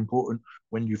 super important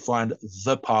when you find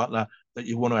the partner that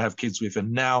you want to have kids with.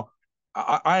 And now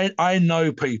I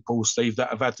know people, Steve, that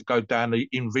have had to go down the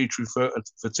in vitro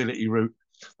fertility route,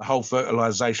 the whole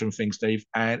fertilization thing, Steve,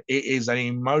 and it is an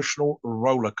emotional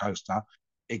roller coaster,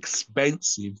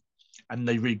 expensive, and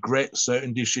they regret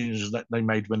certain decisions that they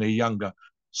made when they're younger.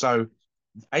 So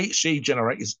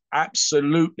HCGenerate is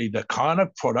absolutely the kind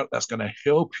of product that's going to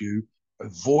help you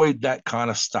avoid that kind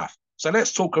of stuff. So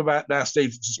let's talk about now,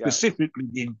 Steve, specifically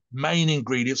the main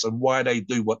ingredients and why they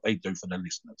do what they do for the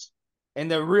listeners.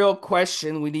 And the real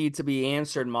question we need to be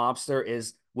answered, Mobster,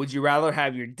 is would you rather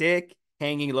have your dick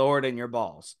hanging lower than your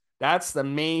balls? That's the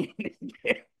main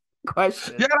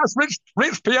question. Yeah, that's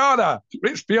Rich Piana.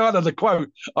 Rich Piana, the quote.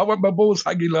 I want my balls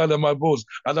hanging lower than my balls.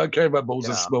 I don't care if my balls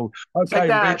are small.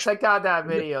 Okay, check out that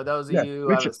video. Those of you.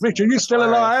 Rich, are you still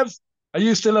alive? Are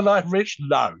you still alive, Rich?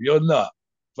 No, you're not.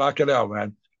 Fucking hell,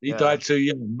 man. He died too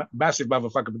young. Massive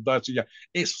motherfucker, but died too young.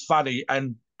 It's funny,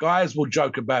 and guys will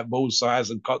joke about ball size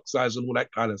and cock size and all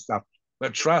that kind of stuff.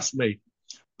 But trust me,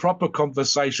 proper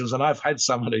conversations, and I've had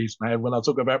some of these, man, when I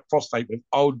talk about prostate with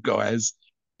old guys,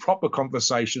 proper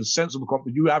conversations, sensible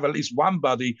conversations. You have at least one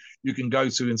buddy you can go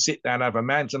to and sit down, have a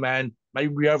man-to-man,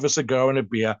 maybe over a cigar and a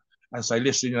beer, and say,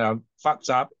 listen,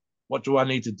 fucked up. What do I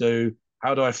need to do?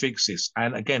 How do I fix this?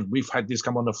 And again, we've had this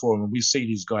come on the forum and we see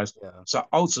these guys. Yeah. So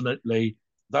ultimately,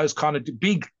 those kind of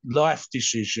big life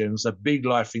decisions, the big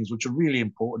life things, which are really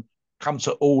important, come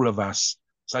to all of us.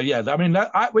 So yeah, I mean,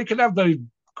 we can have the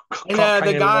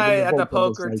guy at the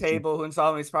poker table who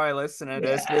saw me is probably listening to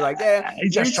this, be like, yeah,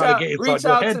 he's just trying to get reach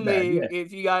out to me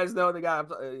if you guys know the guy.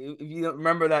 If you don't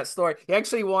remember that story, he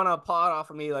actually won a pot off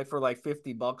of me for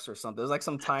 $50 or something. It was like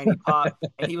some tiny pot,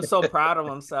 and he was so proud of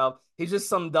himself. He's just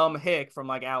some dumb hick from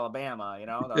Alabama,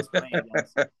 that was playing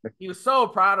against. He was so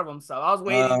proud of himself. I was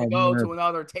waiting to go to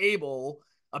another table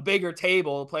a bigger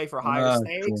table to play for higher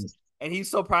stakes. Cool. And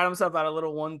he's so proud of himself at a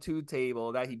little 1-2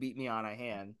 table that he beat me on a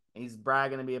hand. And he's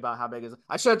bragging to me about how big it is.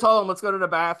 I should have told him, let's go to the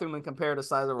bathroom and compare the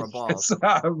size of our balls.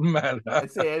 Oh, man.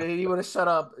 And see, and he would have shut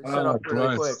up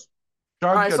really quick.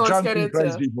 All right, so let's get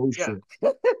into bullshit.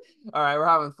 Yeah. All right, we're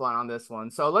having fun on this one.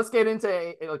 So let's get into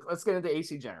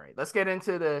HCGenerate. Let's get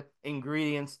into the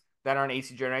ingredients that are in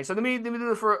HCGenerate. So let me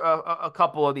do for a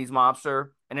couple of these, Mobster,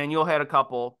 and then you'll hit a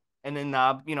couple, and then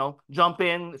jump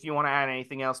in if you want to add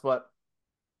anything else. But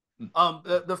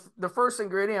the first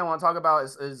ingredient I want to talk about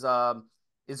is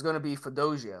going to be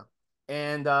Fedosia.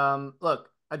 And look,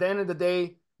 at the end of the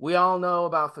day, we all know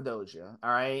about Fedosia.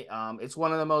 All right, it's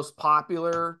one of the most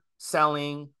popular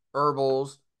selling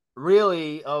herbals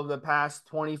really of the past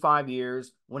 25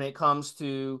 years when it comes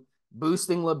to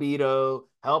boosting libido,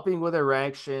 helping with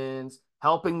erections,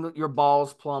 helping your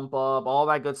balls plump up, all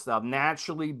that good stuff,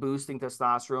 naturally boosting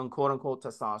testosterone, quote unquote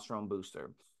testosterone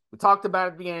booster. We talked about it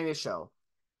at the beginning of the show.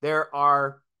 There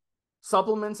are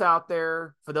supplements out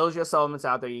there, Fedosia supplements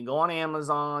out there. You can go on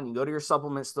Amazon, you can go to your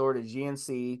supplement store, to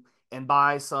GNC, and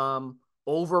buy some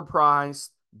overpriced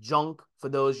junk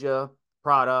Fedosia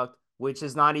product, which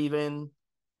is not even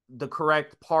the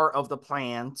correct part of the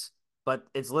plant, but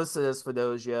it's listed as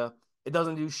Fedosia. It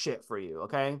doesn't do shit for you,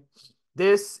 okay?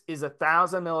 This is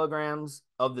 1,000 milligrams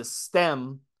of the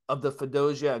stem of the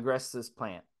Fedosia agrestis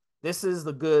plant. This is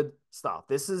the good stuff.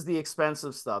 This is the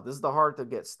expensive stuff. This is the hard to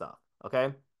get stuff, okay?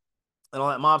 And I'll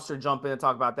let Mobster jump in and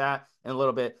talk about that in a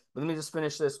little bit. But let me just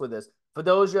finish this with this.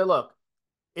 Fedosia, look,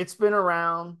 it's been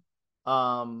around.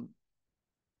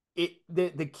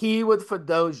 The key with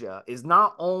Fedosia is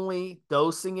not only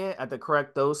dosing it at the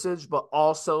correct dosage, but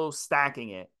also stacking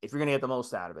it if you're going to get the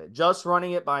most out of it. Just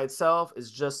running it by itself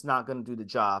is just not going to do the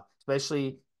job,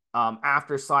 especially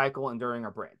after cycle and during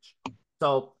a bridge.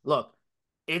 So look,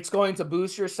 it's going to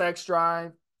boost your sex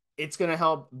drive. It's going to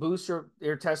help boost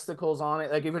your testicles on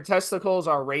it. Like if your testicles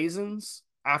are raisins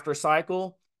after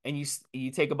cycle and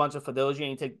you take a bunch of Fedosia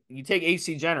and you take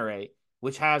HCGenerate,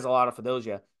 which has a lot of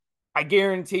Fedosia, I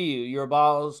guarantee you your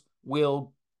balls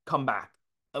will come back.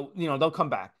 They'll come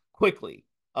back quickly.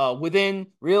 Within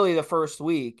really the first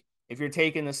week, if you're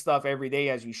taking this stuff every day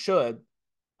as you should,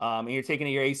 and you're taking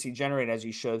your HCGenerate as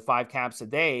you should, 5 caps a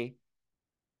day,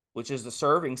 which is the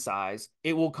serving size,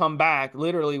 it will come back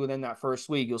literally within that first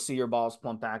week. You'll see your balls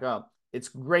plump back up. It's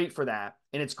great for that.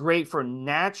 And it's great for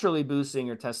naturally boosting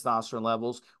your testosterone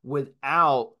levels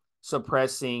without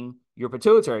suppressing your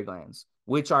pituitary glands,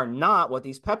 which are not what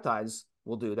these peptides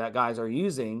will do that guys are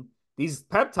using. These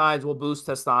peptides will boost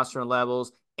testosterone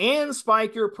levels and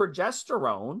spike your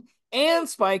progesterone and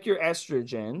spike your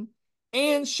estrogen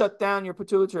and shut down your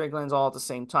pituitary glands all at the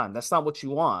same time. That's not what you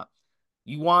want.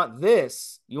 You want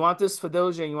this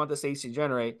Fedosia, and you want this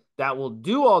HCGenerate that will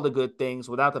do all the good things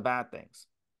without the bad things.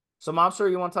 So, Mobster,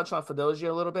 you want to touch on Fedosia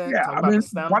a little bit? Yeah, Talk about the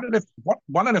stem?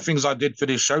 One of the things I did for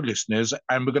this show, listeners,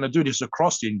 and we're going to do this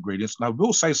across the ingredients. And I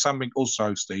will say something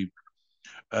also, Steve.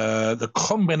 The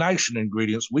combination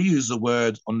ingredients, we use the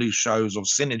word on these shows of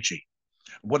synergy.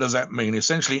 What does that mean?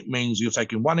 Essentially, it means you're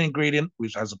taking one ingredient,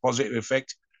 which has a positive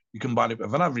effect. You combine it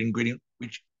with another ingredient,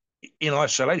 which in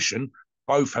isolation,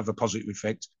 both have a positive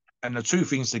effect. And the two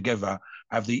things together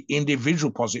have the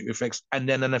individual positive effects and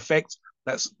then an effect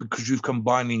that's because you've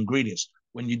combined the ingredients.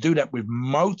 When you do that with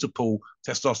multiple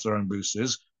testosterone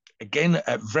boosters, again,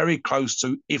 at very close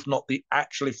to, if not the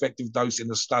actual effective dose in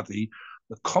the study,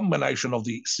 the combination of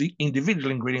the individual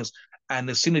ingredients and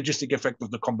the synergistic effect of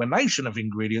the combination of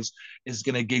ingredients is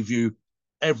going to give you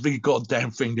every goddamn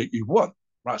thing that you want.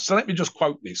 Right. So let me just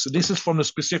quote this. So this is from the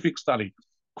specific study.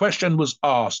 Question was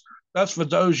asked, does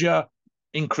Fedosia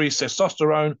increase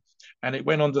testosterone? And it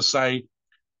went on to say,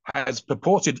 has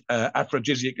purported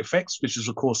aphrodisiac effects, which is,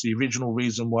 of course, the original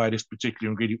reason why this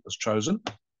particular ingredient was chosen.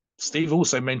 Steve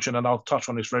also mentioned, and I'll touch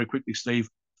on this very quickly, Steve,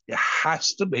 it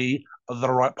has to be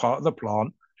the right part of the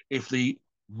plant. If the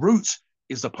root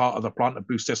is the part of the plant that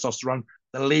boosts testosterone,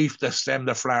 the leaf, the stem,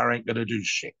 the flower ain't going to do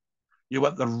shit. You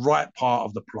want the right part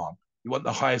of the plant. You want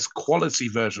the highest quality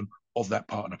version of that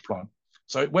part of the plant.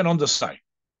 So it went on to say,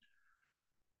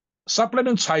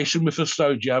 supplementation with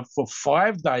Fedosia for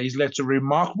 5 days led to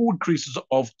remarkable increases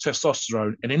of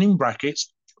testosterone, and in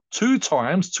brackets,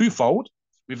 twofold,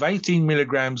 with 18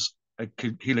 milligrams a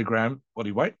kilogram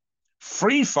body weight,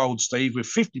 threefold, Steve, with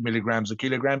 50 milligrams a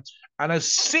kilogram, and a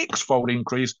 6-fold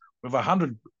increase with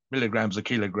 100 milligrams a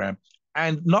kilogram.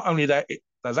 And not only that,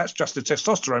 that's just a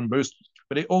testosterone boost,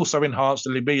 but it also enhanced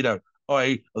the libido,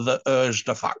 i.e. the urge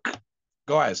to fuck.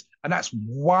 Guys, and that's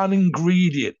one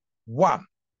ingredient, one.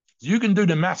 You can do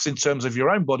the maths in terms of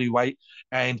your own body weight,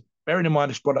 and Bearing in mind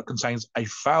this product contains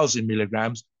 1,000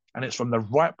 milligrams and it's from the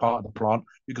right part of the plant,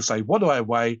 you can say, what do I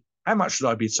weigh? How much should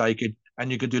I be taking?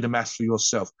 And you can do the maths for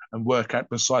yourself and work out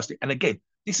precisely. And again,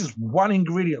 this is one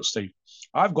ingredient, Steve.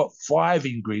 I've got 5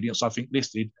 ingredients, I think,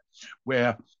 listed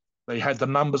where they had the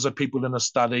numbers of people in the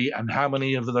study and how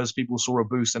many of those people saw a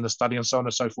boost in the study and so on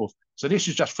and so forth. So this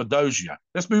is just for dosia.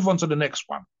 Let's move on to the next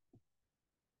one.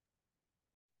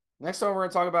 Next one we're going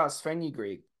to talk about is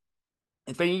fenugreek.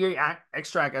 And fenugreek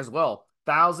extract as well,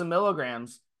 1,000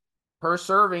 milligrams per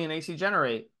serving in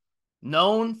HCGenerate,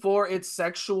 known for its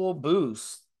sexual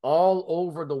boost all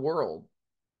over the world.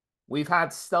 We've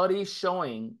had studies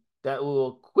showing that it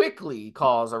will quickly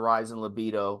cause a rise in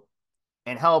libido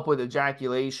and help with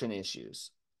ejaculation issues.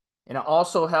 And it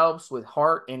also helps with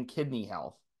heart and kidney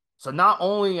health. So not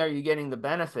only are you getting the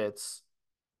benefits,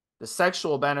 the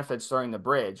sexual benefits during the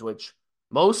bridge, which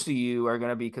most of you are going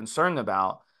to be concerned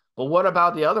about, but what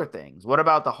about the other things? What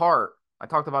about the heart? I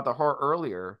talked about the heart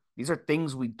earlier. These are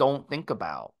things we don't think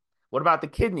about. What about the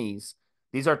kidneys?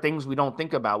 These are things we don't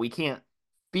think about. We can't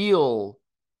feel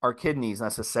our kidneys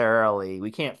necessarily. We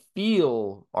can't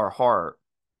feel our heart,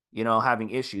 having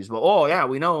issues. But, oh, yeah,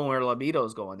 we know when our libido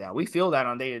is going down. We feel that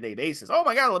on a day-to-day basis. Oh,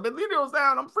 my God, libido's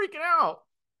down. I'm freaking out,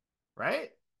 right?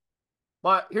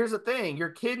 But here's the thing. Your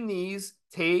kidneys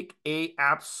take a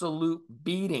absolute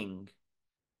beating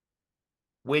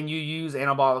when you use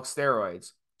anabolic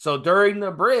steroids. So during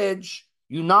the bridge,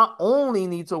 you not only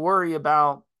need to worry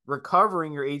about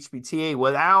recovering your HPTA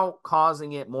without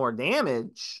causing it more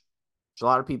damage, which a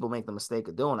lot of people make the mistake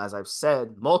of doing, as I've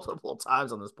said multiple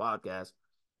times on this podcast,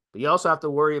 but you also have to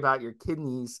worry about your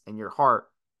kidneys and your heart,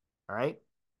 all right?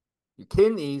 Your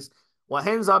kidneys, what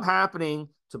ends up happening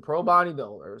to pro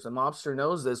bodybuilders, and Mobster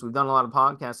knows this, we've done a lot of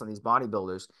podcasts on these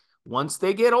bodybuilders, once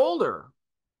they get older,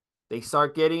 they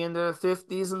start getting into the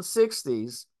 50s and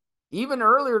 60s, even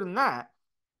earlier than that,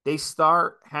 they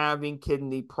start having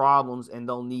kidney problems and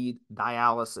they'll need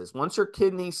dialysis. Once your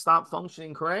kidneys stop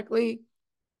functioning correctly,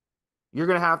 you're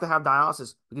going to have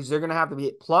dialysis because they're going to have to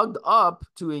be plugged up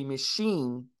to a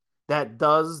machine that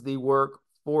does the work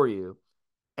for you.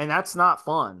 And that's not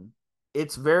fun.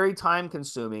 It's very time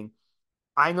consuming.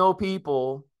 I know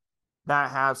people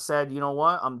that have said, you know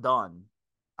what? I'm done.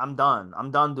 I'm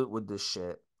done with this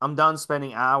shit. I'm done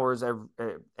spending hours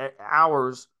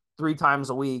 3 times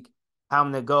a week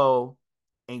having to go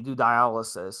and do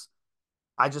dialysis.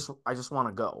 I just want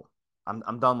to go.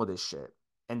 I'm done with this shit.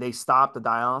 And they stop the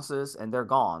dialysis and they're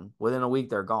gone. Within a week,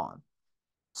 they're gone.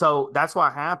 So that's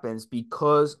what happens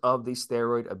because of the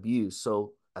steroid abuse.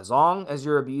 So as long as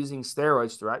you're abusing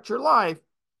steroids throughout your life,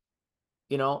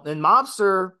 and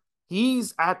Mobster,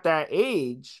 he's at that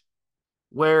age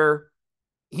where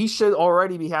he should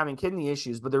already be having kidney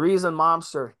issues. But the reason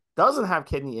Mobster doesn't have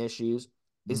kidney issues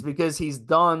is because he's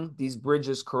done these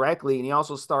bridges correctly. And he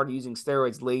also started using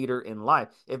steroids later in life.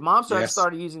 If Mobster had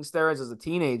started using steroids as a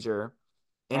teenager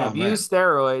and abused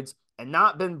steroids and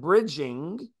not been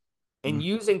bridging and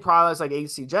using products like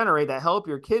HCGenerate that help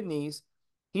your kidneys,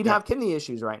 he'd have kidney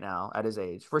issues right now at his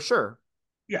age, for sure.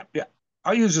 Yeah.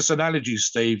 I use this analogy,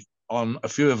 Steve, on a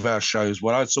few of our shows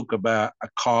where I talk about a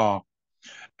car.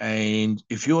 And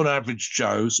if you're an average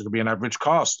Joe, so it could be an average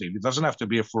car, Steve. It doesn't have to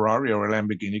be a Ferrari or a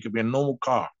Lamborghini. It could be a normal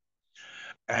car.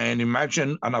 And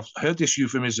imagine, and I've heard this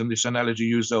euphemism, this analogy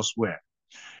used elsewhere.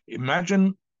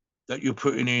 Imagine that you're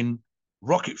putting in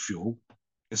rocket fuel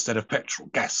instead of petrol,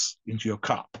 gas into your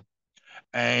car.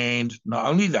 And not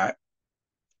only that,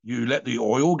 you let the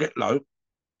oil get low,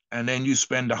 and then you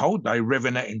spend the whole day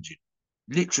revving that engine.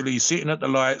 Literally sitting at the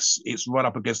lights, it's right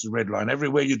up against the red line.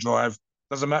 Everywhere you drive,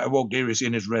 doesn't matter what gear it's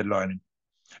in, is redlining.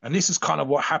 And this is kind of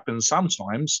what happens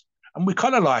sometimes. And we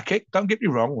kind of like it. Don't get me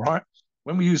wrong, right?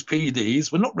 When we use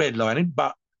PEDs, we're not redlining,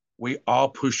 but we are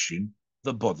pushing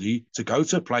the body to go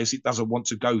to a place it doesn't want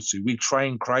to go to. We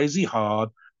train crazy hard.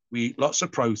 We eat lots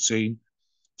of protein.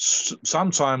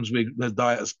 Sometimes the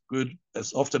diet is good.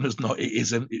 As often as not, it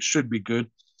isn't. It should be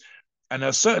good. And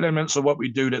there's certain elements of what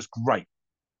we do that's great.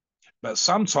 But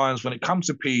sometimes when it comes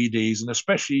to PEDs, and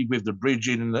especially with the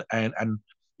bridging and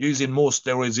using more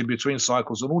steroids in between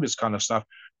cycles and all this kind of stuff,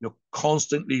 you're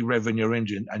constantly revving your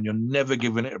engine and you're never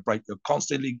giving it a break. You're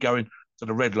constantly going to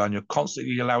the red line. You're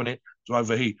constantly allowing it to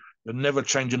overheat. You're never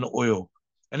changing the oil.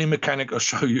 Any mechanic will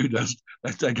show you this.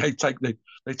 They take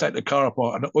the car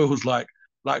apart and the oil's like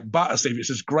butter, Steve. It's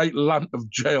this great lump of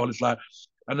gel. It's like,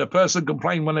 and the person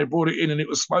complained when they brought it in and it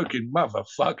was smoking.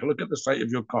 Motherfucker, look at the state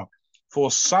of your car. For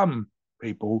some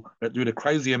people that do the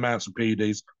crazy amounts of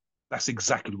PEDs, that's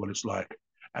exactly what it's like.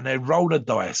 And they roll the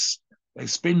dice, they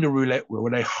spin the roulette wheel,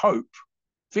 and they hope,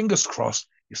 fingers crossed,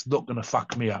 it's not going to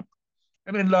fuck me up.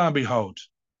 And then lo and behold,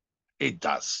 It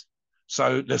does.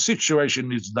 So the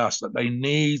situation is thus that they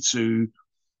need to,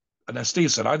 and as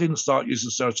Steve said, I didn't start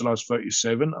using Ceratolase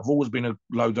 37. I've always been a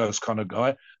low dose kind of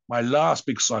guy. My last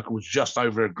big cycle was just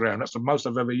over a gram. That's the most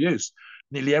I've ever used.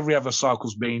 Nearly every other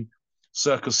cycle's been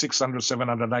circa 600,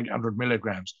 700, 800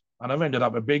 milligrams. And I've ended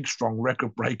up a big, strong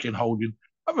record breaking, holding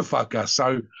motherfucker.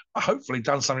 So I hopefully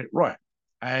done something right.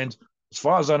 And as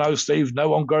far as I know, Steve,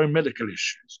 no ongoing medical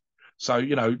issues. So,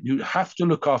 you have to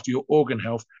look after your organ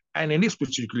health. And in this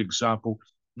particular example,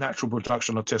 natural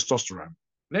production of testosterone.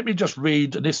 Let me just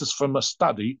read, this is from a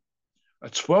study, a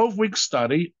 12-week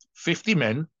study, 50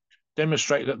 men,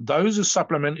 demonstrated that those who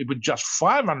supplemented with just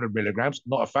 500 milligrams,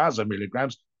 not 1,000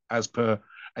 milligrams, as per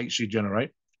HCGenerate,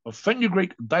 of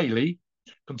fenugreek daily,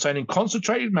 containing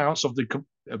concentrated amounts of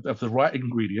the right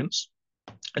ingredients,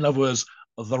 in other words,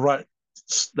 of the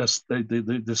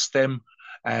stem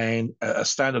and a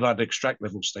standardized extract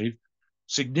level, Steve,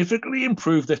 significantly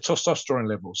improved their testosterone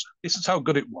levels. This is how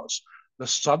good it was. The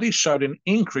study showed an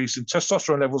increase in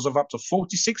testosterone levels of up to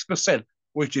 46%,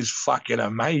 which is fucking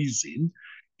amazing,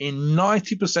 in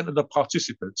 90% of the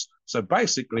participants. So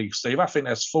basically, Steve, I think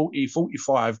that's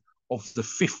 45 of the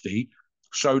 50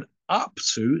 showed up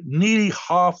to nearly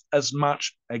half as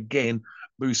much, again,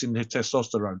 boosting their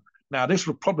testosterone. Now, this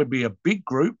would probably be a big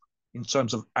group in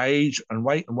terms of age and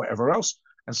weight and whatever else.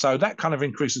 And so that kind of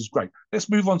increase is great. Let's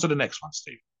move on to the next one,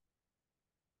 Steve.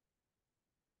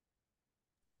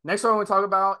 Next one we talk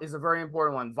about is a very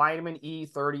important one, vitamin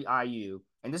E30 IU.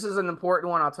 And this is an important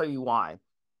one. I'll tell you why.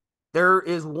 There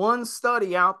is one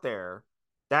study out there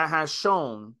that has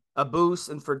shown a boost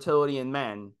in fertility in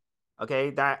men, okay,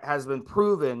 that has been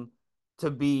proven to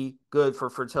be good for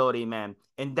fertility in men.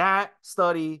 And that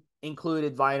study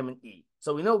included vitamin E.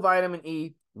 So we know vitamin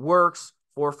E works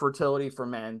for fertility for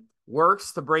men,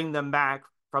 works to bring them back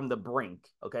from the brink,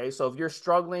 okay? So if you're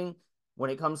struggling when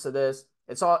it comes to this,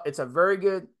 it's a very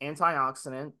good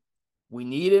antioxidant. We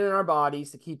need it in our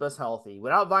bodies to keep us healthy.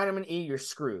 Without vitamin E, you're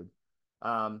screwed.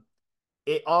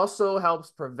 It also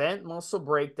helps prevent muscle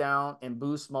breakdown and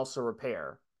boost muscle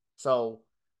repair. So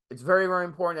it's very, very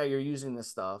important that you're using this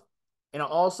stuff. And it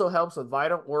also helps with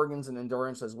vital organs and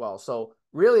endurance as well. So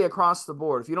really across the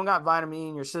board, if you don't got vitamin E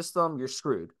in your system, you're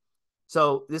screwed.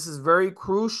 So this is very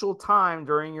crucial time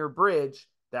during your bridge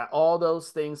that all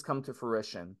those things come to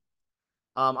fruition.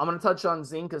 I'm going to touch on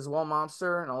zinc as well,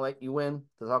 Mobster, and I'll let you in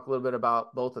to talk a little bit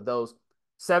about both of those.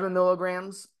 7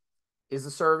 milligrams is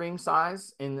the serving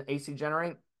size in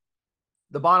HCGenerate.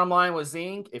 The bottom line with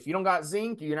zinc, if you don't got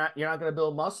zinc, you're not going to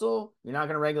build muscle. You're not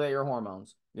going to regulate your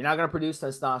hormones. You're not going to produce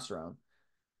testosterone.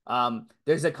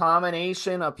 There's a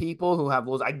combination of people who have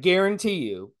those. I guarantee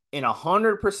you, in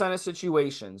 100% of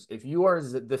situations, if you are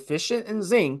deficient in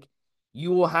zinc,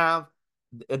 you will have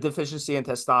a deficiency in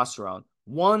testosterone.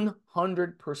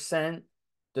 100%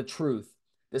 the truth.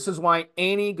 This is why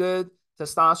any good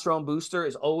testosterone booster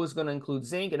is always going to include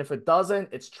zinc. And if it doesn't,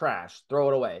 it's trash. Throw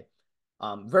it away.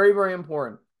 Very, very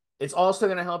important. It's also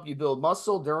going to help you build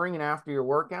muscle during and after your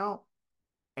workout.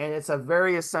 And it's a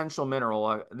very essential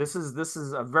mineral. This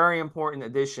is a very important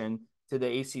addition to the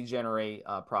HCGenerate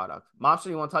product. Mobster,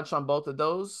 you want to touch on both of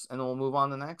those, and then we'll move on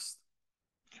to the next?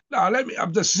 No,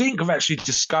 the zinc I've actually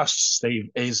discussed, Steve,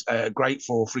 is great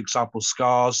for example,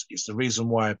 scars. It's the reason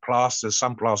why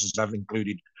some plasters have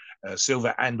included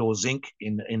silver and or zinc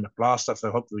in the plaster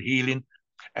for hopefully healing.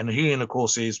 And the healing, of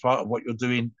course, is part of what you're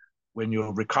doing when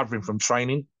you're recovering from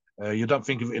training. You don't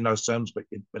think of it in those terms, but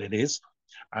it is.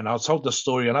 And I've told the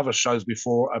story on other shows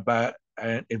before about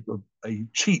a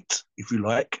cheat, if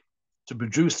don't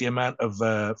produce the amount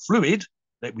of fluid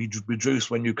that we produce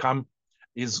when you come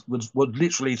would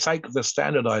literally take the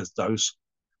standardized dose,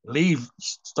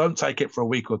 don't take it for a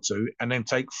week or two, and then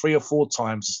take 3 or 4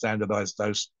 times the standardized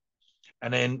dose,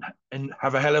 and then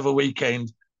have a hell of a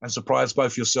weekend and surprise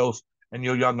both yourself and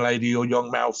your young lady or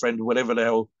young male friend, or whatever the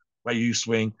hell way you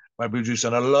swing, by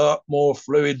producing a lot more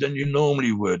fluid than you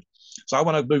normally would. So I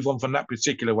want to move on from that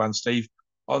particular one, Steve,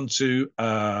 onto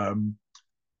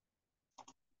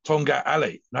Tonga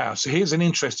Alley. Now, so here's an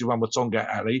interesting one with Tonga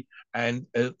Alley, and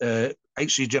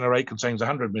HCGenerate contains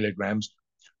 100 milligrams.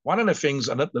 One of the things,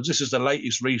 and this is the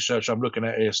latest research I'm looking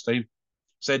at here, Steve,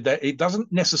 said that it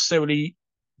doesn't necessarily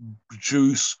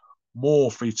produce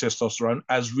more free testosterone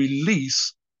as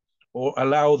release or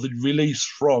allow the release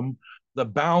from the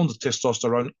bound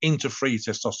testosterone into free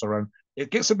testosterone.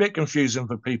 It gets a bit confusing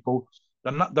for people.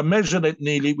 The measure that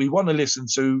we want to listen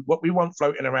to, what we want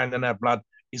floating around in our blood,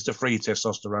 is the free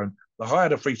testosterone. The higher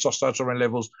the free testosterone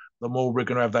levels, the more we're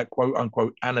going to have that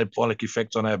quote-unquote anabolic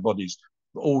effect on our bodies,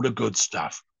 all the good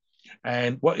stuff.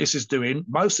 And what this is doing,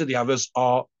 most of the others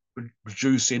are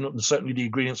producing, and certainly the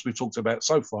ingredients we've talked about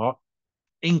so far,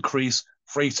 increase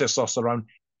free testosterone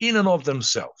in and of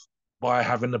themselves by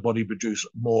having the body produce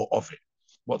more of it.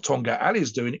 What Tonga Ali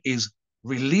is doing is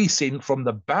releasing from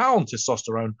the bound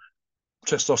testosterone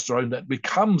that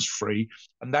becomes free,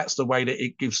 and that's the way that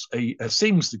it gives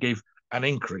seems to give an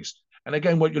increase. And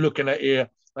again, what you're looking at here,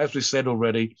 as we said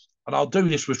already, and I'll do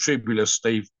this with Tribulus,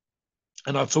 Steve,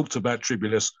 and I talked about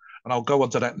Tribulus, and I'll go on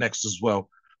to that next as well.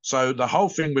 So the whole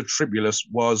thing with Tribulus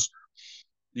was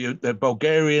the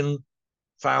Bulgarian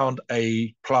found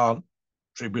a plant,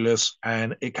 Tribulus,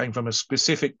 and it came from a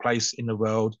specific place in the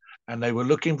world. And they were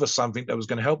looking for something that was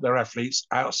going to help their athletes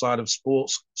outside of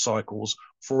sports cycles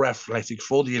for athletics,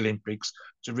 for the Olympics,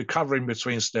 to recover in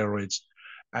between steroids.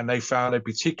 And they found a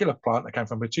particular plant that came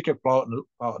from a particular part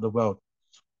of the world.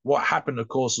 What happened, of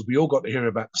course, is we all got to hear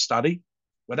about the study,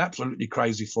 went absolutely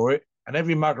crazy for it, and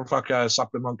every motherfucker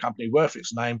supplement company worth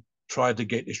its name tried to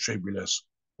get this Tribulus.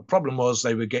 The problem was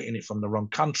they were getting it from the wrong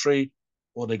country,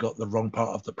 or they got the wrong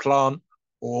part of the plant,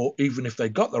 or even if they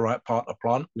got the right part of the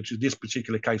plant, which in this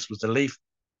particular case was the leaf,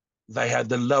 they had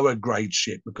the lower grade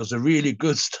shit because the really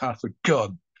good stuff had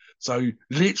gone. So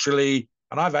literally,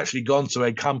 and I've actually gone to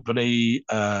a company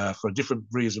for a different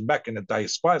reason back in the day, a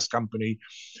spice company,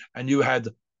 and you had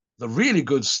the really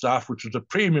good stuff, which was the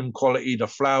premium quality, the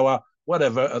flour,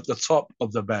 whatever, at the top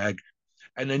of the bag.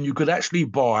 And then you could actually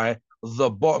buy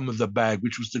the bottom of the bag,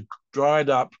 which was the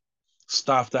dried up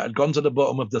stuff that had gone to the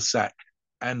bottom of the sack.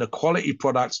 And the quality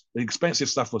products, the expensive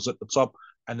stuff was at the top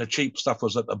and the cheap stuff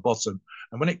was at the bottom.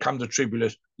 And when it comes to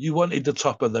Tribulus, you wanted the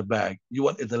top of the bag. You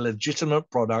wanted the legitimate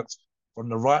product from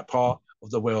the right part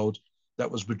of the world that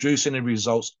was producing the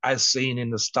results as seen in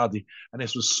the study. And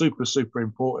this was super, super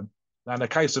important. Now, in the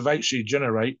case of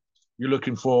HCGenerate, you're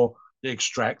looking for the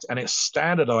extract, and it's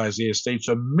standardized here, Steve,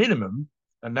 to a minimum,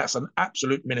 and that's an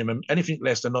absolute minimum. Anything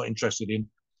less, they're not interested in,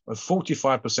 of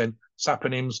 45%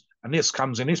 saponins. And this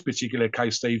comes in this particular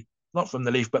case, Steve, not from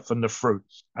the leaf, but from the fruit.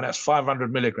 And that's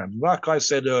 500 milligrams. Like I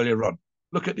said earlier on,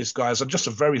 look at this, guys. And just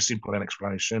a very simple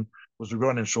explanation, because we're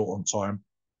running short on time.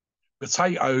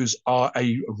 Potatoes are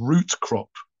a root crop.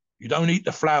 You don't eat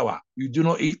the flower. You do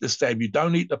not eat the stem. You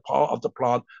don't eat the part of the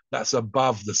plant that's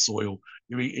above the soil.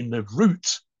 You're eating the root,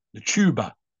 the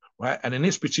tuber, right? And in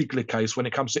this particular case, when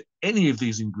it comes to any of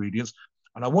these ingredients,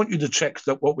 and I want you to check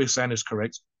that what we're saying is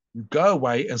correct, you go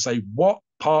away and say, what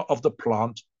part of the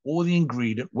plant or the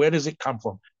ingredient, where does it come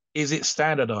from? Is it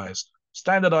standardized?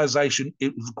 Standardization,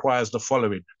 it requires the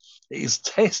following. It is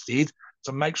tested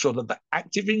to make sure that the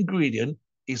active ingredient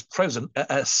is present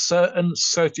at a certain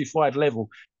certified level.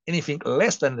 Anything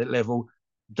less than that level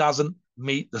doesn't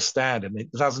meet the standard.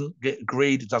 It doesn't get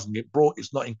agreed. It doesn't get brought.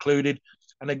 It's not included.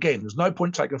 And again, there's no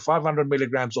point taking 500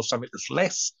 milligrams of something that's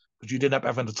less because you end up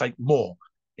having to take more.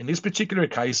 In this particular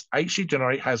case,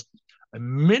 HCGenerate has a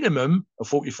minimum of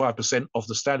 45% of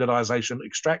the standardization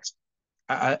extract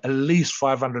at least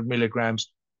 500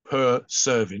 milligrams per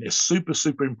serving. It's super,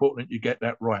 super important you get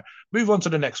that right. Move on to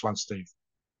the next one, Steve.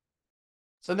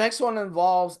 So the next one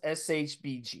involves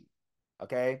SHBG,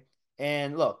 okay?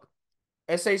 And look,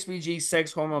 SHBG,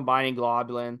 sex hormone binding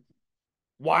globulin,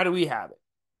 why do we have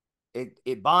it?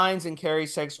 It binds and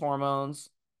carries sex hormones,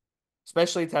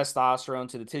 especially testosterone,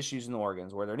 to the tissues and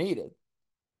organs where they're needed.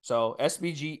 So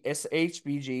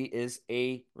SHBG is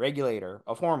a regulator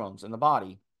of hormones in the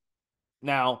body.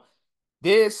 Now,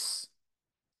 this,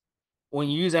 when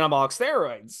you use anabolic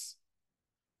steroids,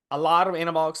 a lot of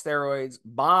anabolic steroids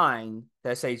bind to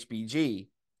SHBG.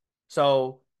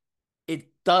 So it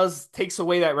takes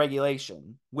away that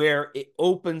regulation where it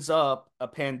opens up a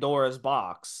Pandora's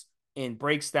box and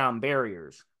breaks down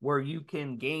barriers where you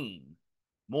can gain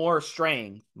more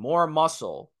strength, more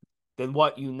muscle than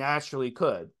what you naturally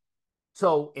could.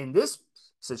 So in this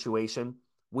situation,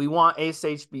 we want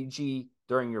SHBG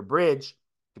during your bridge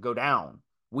to go down.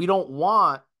 We don't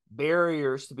want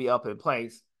barriers to be up in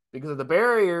place because of the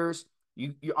barriers.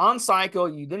 You on cycle,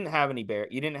 you didn't have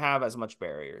you didn't have as much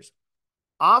barriers.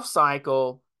 Off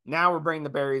cycle, now we're bringing the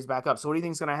barriers back up. So what do you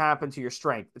think is going to happen to your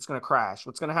strength? It's going to crash.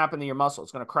 What's going to happen to your muscle?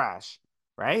 It's going to crash,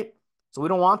 right? So we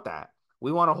don't want that.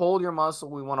 We want to hold your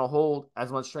muscle. We want to hold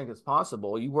as much strength as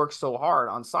possible. You work so hard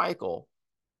on cycle.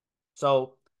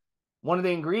 So one of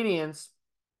the ingredients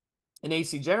in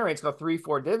HCGenerate, it's got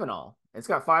 3,4-divinol. It's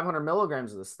got 500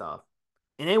 milligrams of this stuff.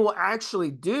 And it will actually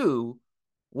do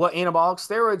what anabolic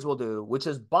steroids will do, which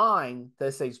is bind to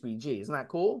SHBG. Isn't that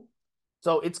cool?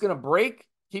 So it's going to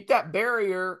keep that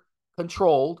barrier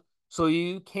controlled so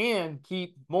you can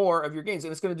keep more of your gains.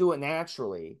 And it's going to do it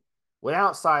naturally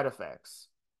without side effects.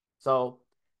 So,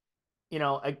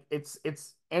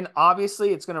 and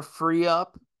obviously it's going to free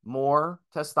up more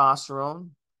testosterone.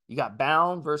 You got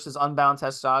bound versus unbound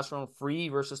testosterone, free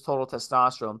versus total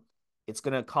testosterone. It's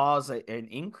going to cause an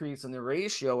increase in the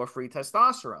ratio of free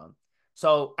testosterone.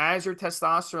 So as your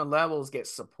testosterone levels get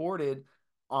supported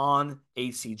on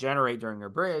HCGenerate during your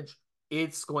bridge,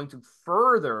 it's going to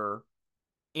further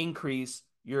increase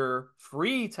your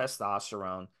free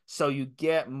testosterone so you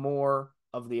get more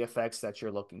of the effects that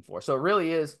you're looking for. So it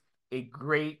really is a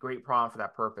great product for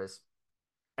that purpose.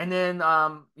 And then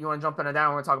you want to jump in and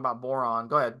down, we're going to talk about boron.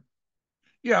 Go ahead.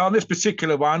 Yeah, on this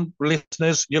particular one,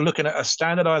 listeners, you're looking at a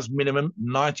standardized minimum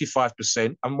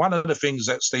 95%. And one of the things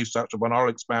that Steve touched upon, I'll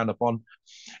expand upon,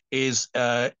 is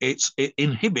it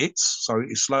inhibits, so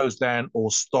it slows down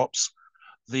or stops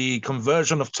the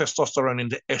conversion of testosterone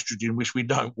into estrogen, which we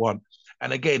don't want.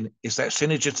 And again, it's that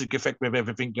synergistic effect with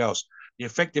everything else. The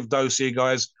effective dose here,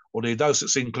 guys, or the dose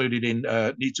that's included in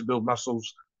Need to Build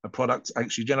Muscles, a product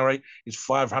HCGenerate, is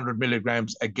 500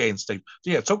 milligrams again, Steve. So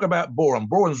yeah, talk about boron.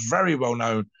 Boron's very well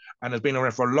known and has been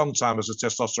around for a long time as a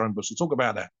testosterone booster. Talk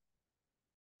about that.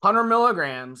 100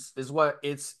 milligrams is what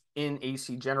it's in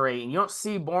HCGenerate. And you don't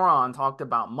see boron talked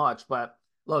about much, but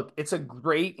look, it's a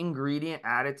great ingredient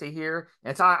added to here.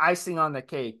 It's icing on the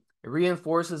cake. It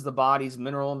reinforces the body's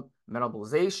mineral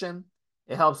metabolization.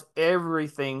 It helps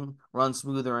everything run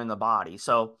smoother in the body.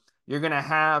 So you're going to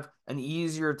have an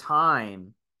easier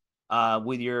time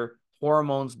with your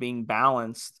hormones being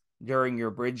balanced during your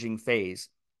bridging phase.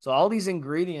 So all these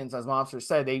ingredients, as Mobster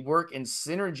said, they work in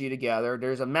synergy together.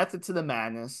 There's a method to the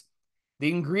madness.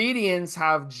 The ingredients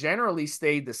have generally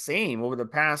stayed the same over the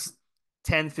past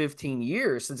 10, 15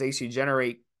 years since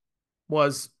HCGenerate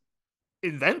was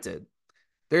invented.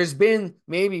 There's been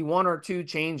maybe one or two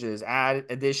changes, added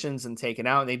additions and taken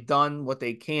out, and they've done what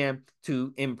they can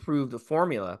to improve the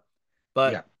formula.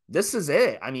 But this is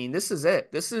it. I mean, this is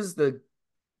it. This is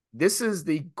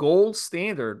the gold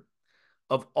standard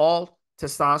of all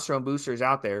testosterone boosters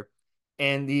out there.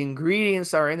 And the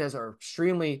ingredients that are in this are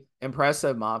extremely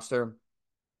impressive, Mobster.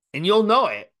 And you'll know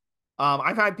it.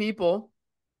 I've had people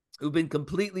who've been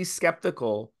completely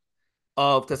skeptical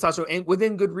of testosterone, and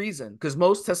within good reason, because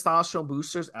most testosterone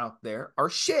boosters out there are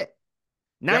shit.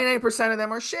 99% of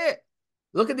them are shit.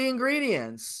 Look at the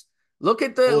ingredients. Look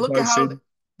at how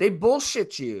they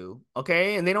bullshit you,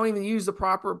 okay? And they don't even use the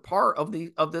proper part of the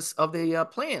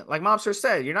plant. Like Mobster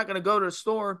said, you're not going to go to the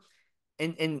store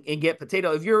and get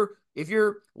potato. If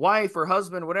your wife or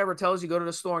husband or whatever tells you go to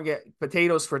the store and get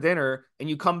potatoes for dinner, and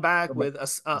you come back with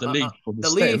the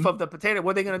leaf of the potato,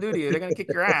 what are they going to do to you? They're going to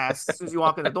kick your ass as soon as you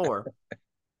walk in the door.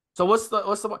 So what's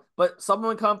the but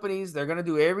supplement companies, they're going to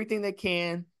do everything they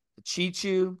can to cheat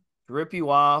you, to rip you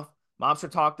off.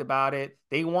 Mobster talked about it.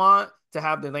 They want to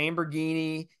have the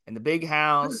Lamborghini and the big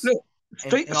house. Look,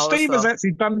 Steve has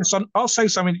actually done this on. I'll say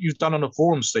something that you've done on the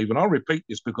forum, Steve, and I'll repeat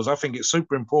this because I think it's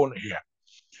super important here.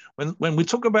 When we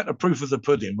talk about the proof of the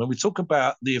pudding, when we talk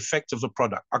about the effect of the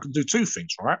product, I can do two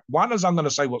things, right? One is I'm going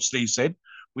to say what Steve said,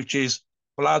 which is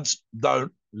bloods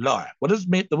don't lie. What does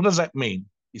that mean?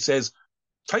 He says,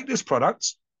 take this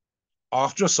product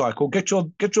after a cycle, get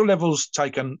your levels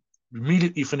taken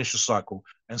immediately, finish the cycle,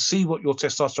 and see what your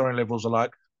testosterone levels are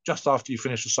like just after you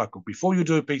finish the cycle, before you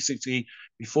do a PCT,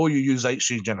 before you use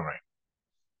HCGenerate.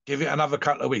 Give it another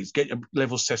couple of weeks, get your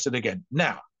levels tested again.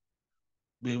 Now,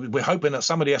 we're hoping that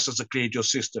some of the acids have cleared your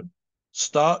system.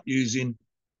 Start using,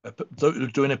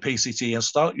 doing a PCT, and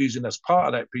start using as part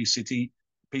of that PCT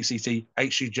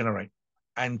HCGenerate,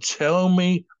 and tell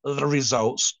me the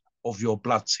results of your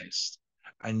blood test,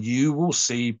 and you will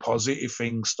see positive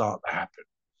things start to happen.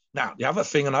 Now, the other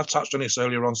thing, and I touched on this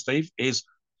earlier on, Steve, is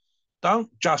don't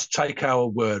just take our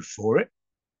word for it.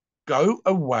 Go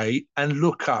away and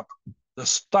look up the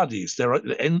studies. There are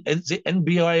the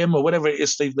NBIM or whatever it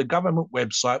is, Steve, the government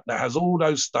website that has all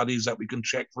those studies that we can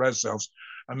check for ourselves,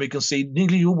 and we can see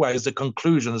nearly always the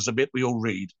conclusion is the bit we all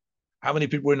read. How many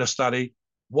people were in a study?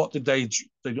 What did they do?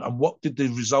 And what did the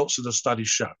results of the study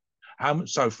show?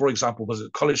 So, for example, was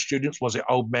it college students? Was it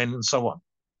old men? And so on.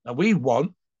 Now, we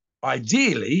want,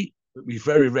 ideally, but we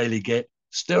very rarely get,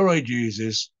 steroid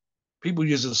users, people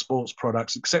using sports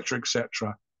products, etc.,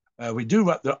 etc. We do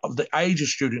the age of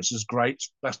students is great.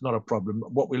 That's not a problem.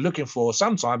 What we're looking for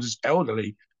sometimes is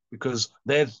elderly, because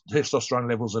their testosterone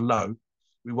levels are low.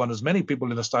 We want as many people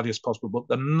in the study as possible. But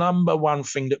the number one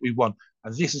thing that we want,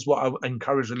 and this is what I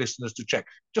encourage the listeners to check,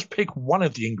 just pick one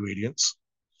of the ingredients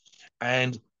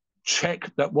and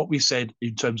check that what we said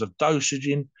in terms of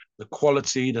dosaging, the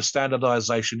quality, the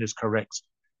standardization is correct.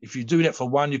 If you do that for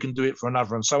one, you can do it for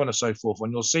another, and so on and so forth.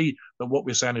 And you'll see that what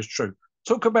we're saying is true.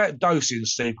 Talk about dosing,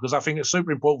 Steve, because I think it's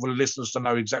super important for the listeners to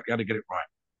know exactly how to get it right.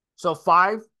 So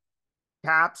 5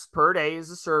 caps per day is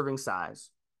the serving size.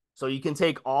 So you can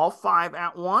take all 5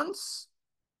 at once.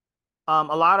 A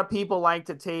lot of people like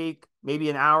to take maybe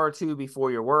an hour or two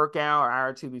before your workout or an hour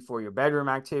or two before your bedroom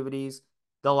activities.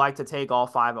 They'll like to take all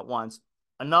 5 at once.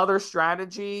 Another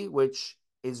strategy, which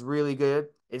is really good,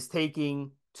 is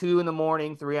taking 2 in the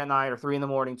morning, 3 at night, or 3 in the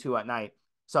morning, 2 at night.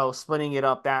 So splitting it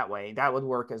up that way, that would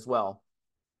work as well.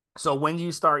 So when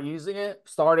you start using it,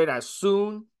 start it as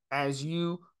soon as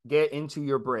you get into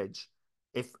your bridge.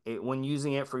 When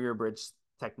using it for your bridge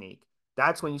technique,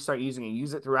 that's when you start using it.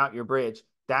 Use it throughout your bridge.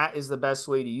 That is the best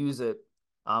way to use it.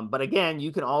 But again,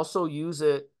 you can also use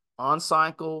it on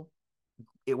cycle.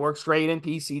 It works great in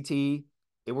PCT.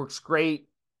 It works great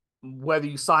whether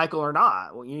you cycle or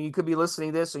not. Well, you could be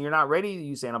listening to this and you're not ready to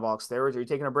use anabolic steroids, or you're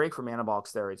taking a break from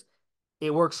anabolic steroids.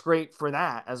 It works great for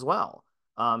that as well.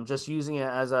 Just using it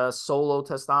as a solo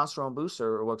testosterone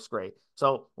booster works great.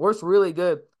 So works really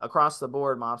good across the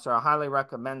board, Mobster. I highly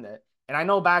recommend it. And I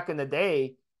know back in the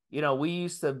day, we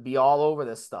used to be all over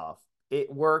this stuff.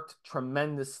 It worked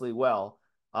tremendously well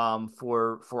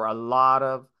for a lot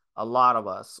of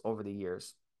us over the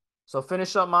years. So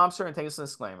finish up, Mobster, and take us a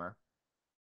disclaimer.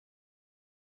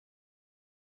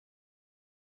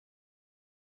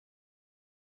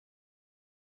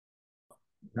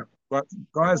 But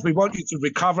guys, we want you to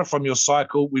recover from your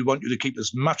cycle. We want you to keep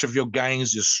as much of your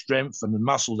gains, your strength, and the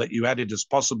muscle that you added as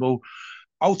possible.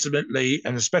 Ultimately,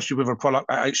 and especially with a product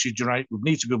like HCGenerate with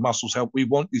Need to Build Muscles Help, we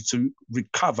want you to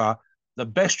recover the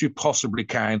best you possibly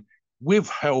can with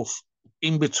health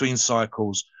in between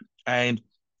cycles and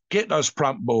get those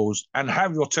plump balls and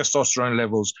have your testosterone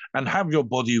levels and have your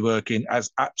body working as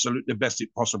absolutely the best it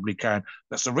possibly can.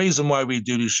 That's the reason why we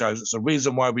do these shows. That's the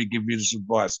reason why we give you this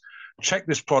advice. Check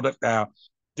this product out.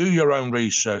 Do your own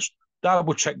research.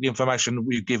 Double check the information that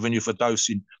we've given you for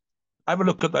dosing. Have a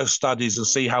look at those studies and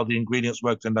see how the ingredients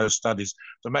worked in those studies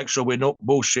to make sure we're not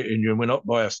bullshitting you and we're not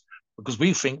biased. Because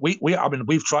we think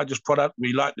we've tried this product,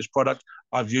 we like this product,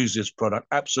 I've used this product,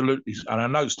 absolutely, and I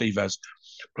know Steve has.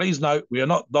 Please note, we are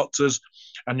not doctors,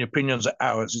 and the opinions are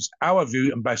ours. It's our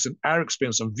view and based on our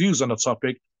experience and views on the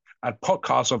topic. And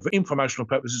podcasts are for informational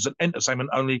purposes and entertainment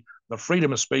only. The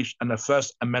freedom of speech and the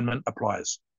First Amendment applies.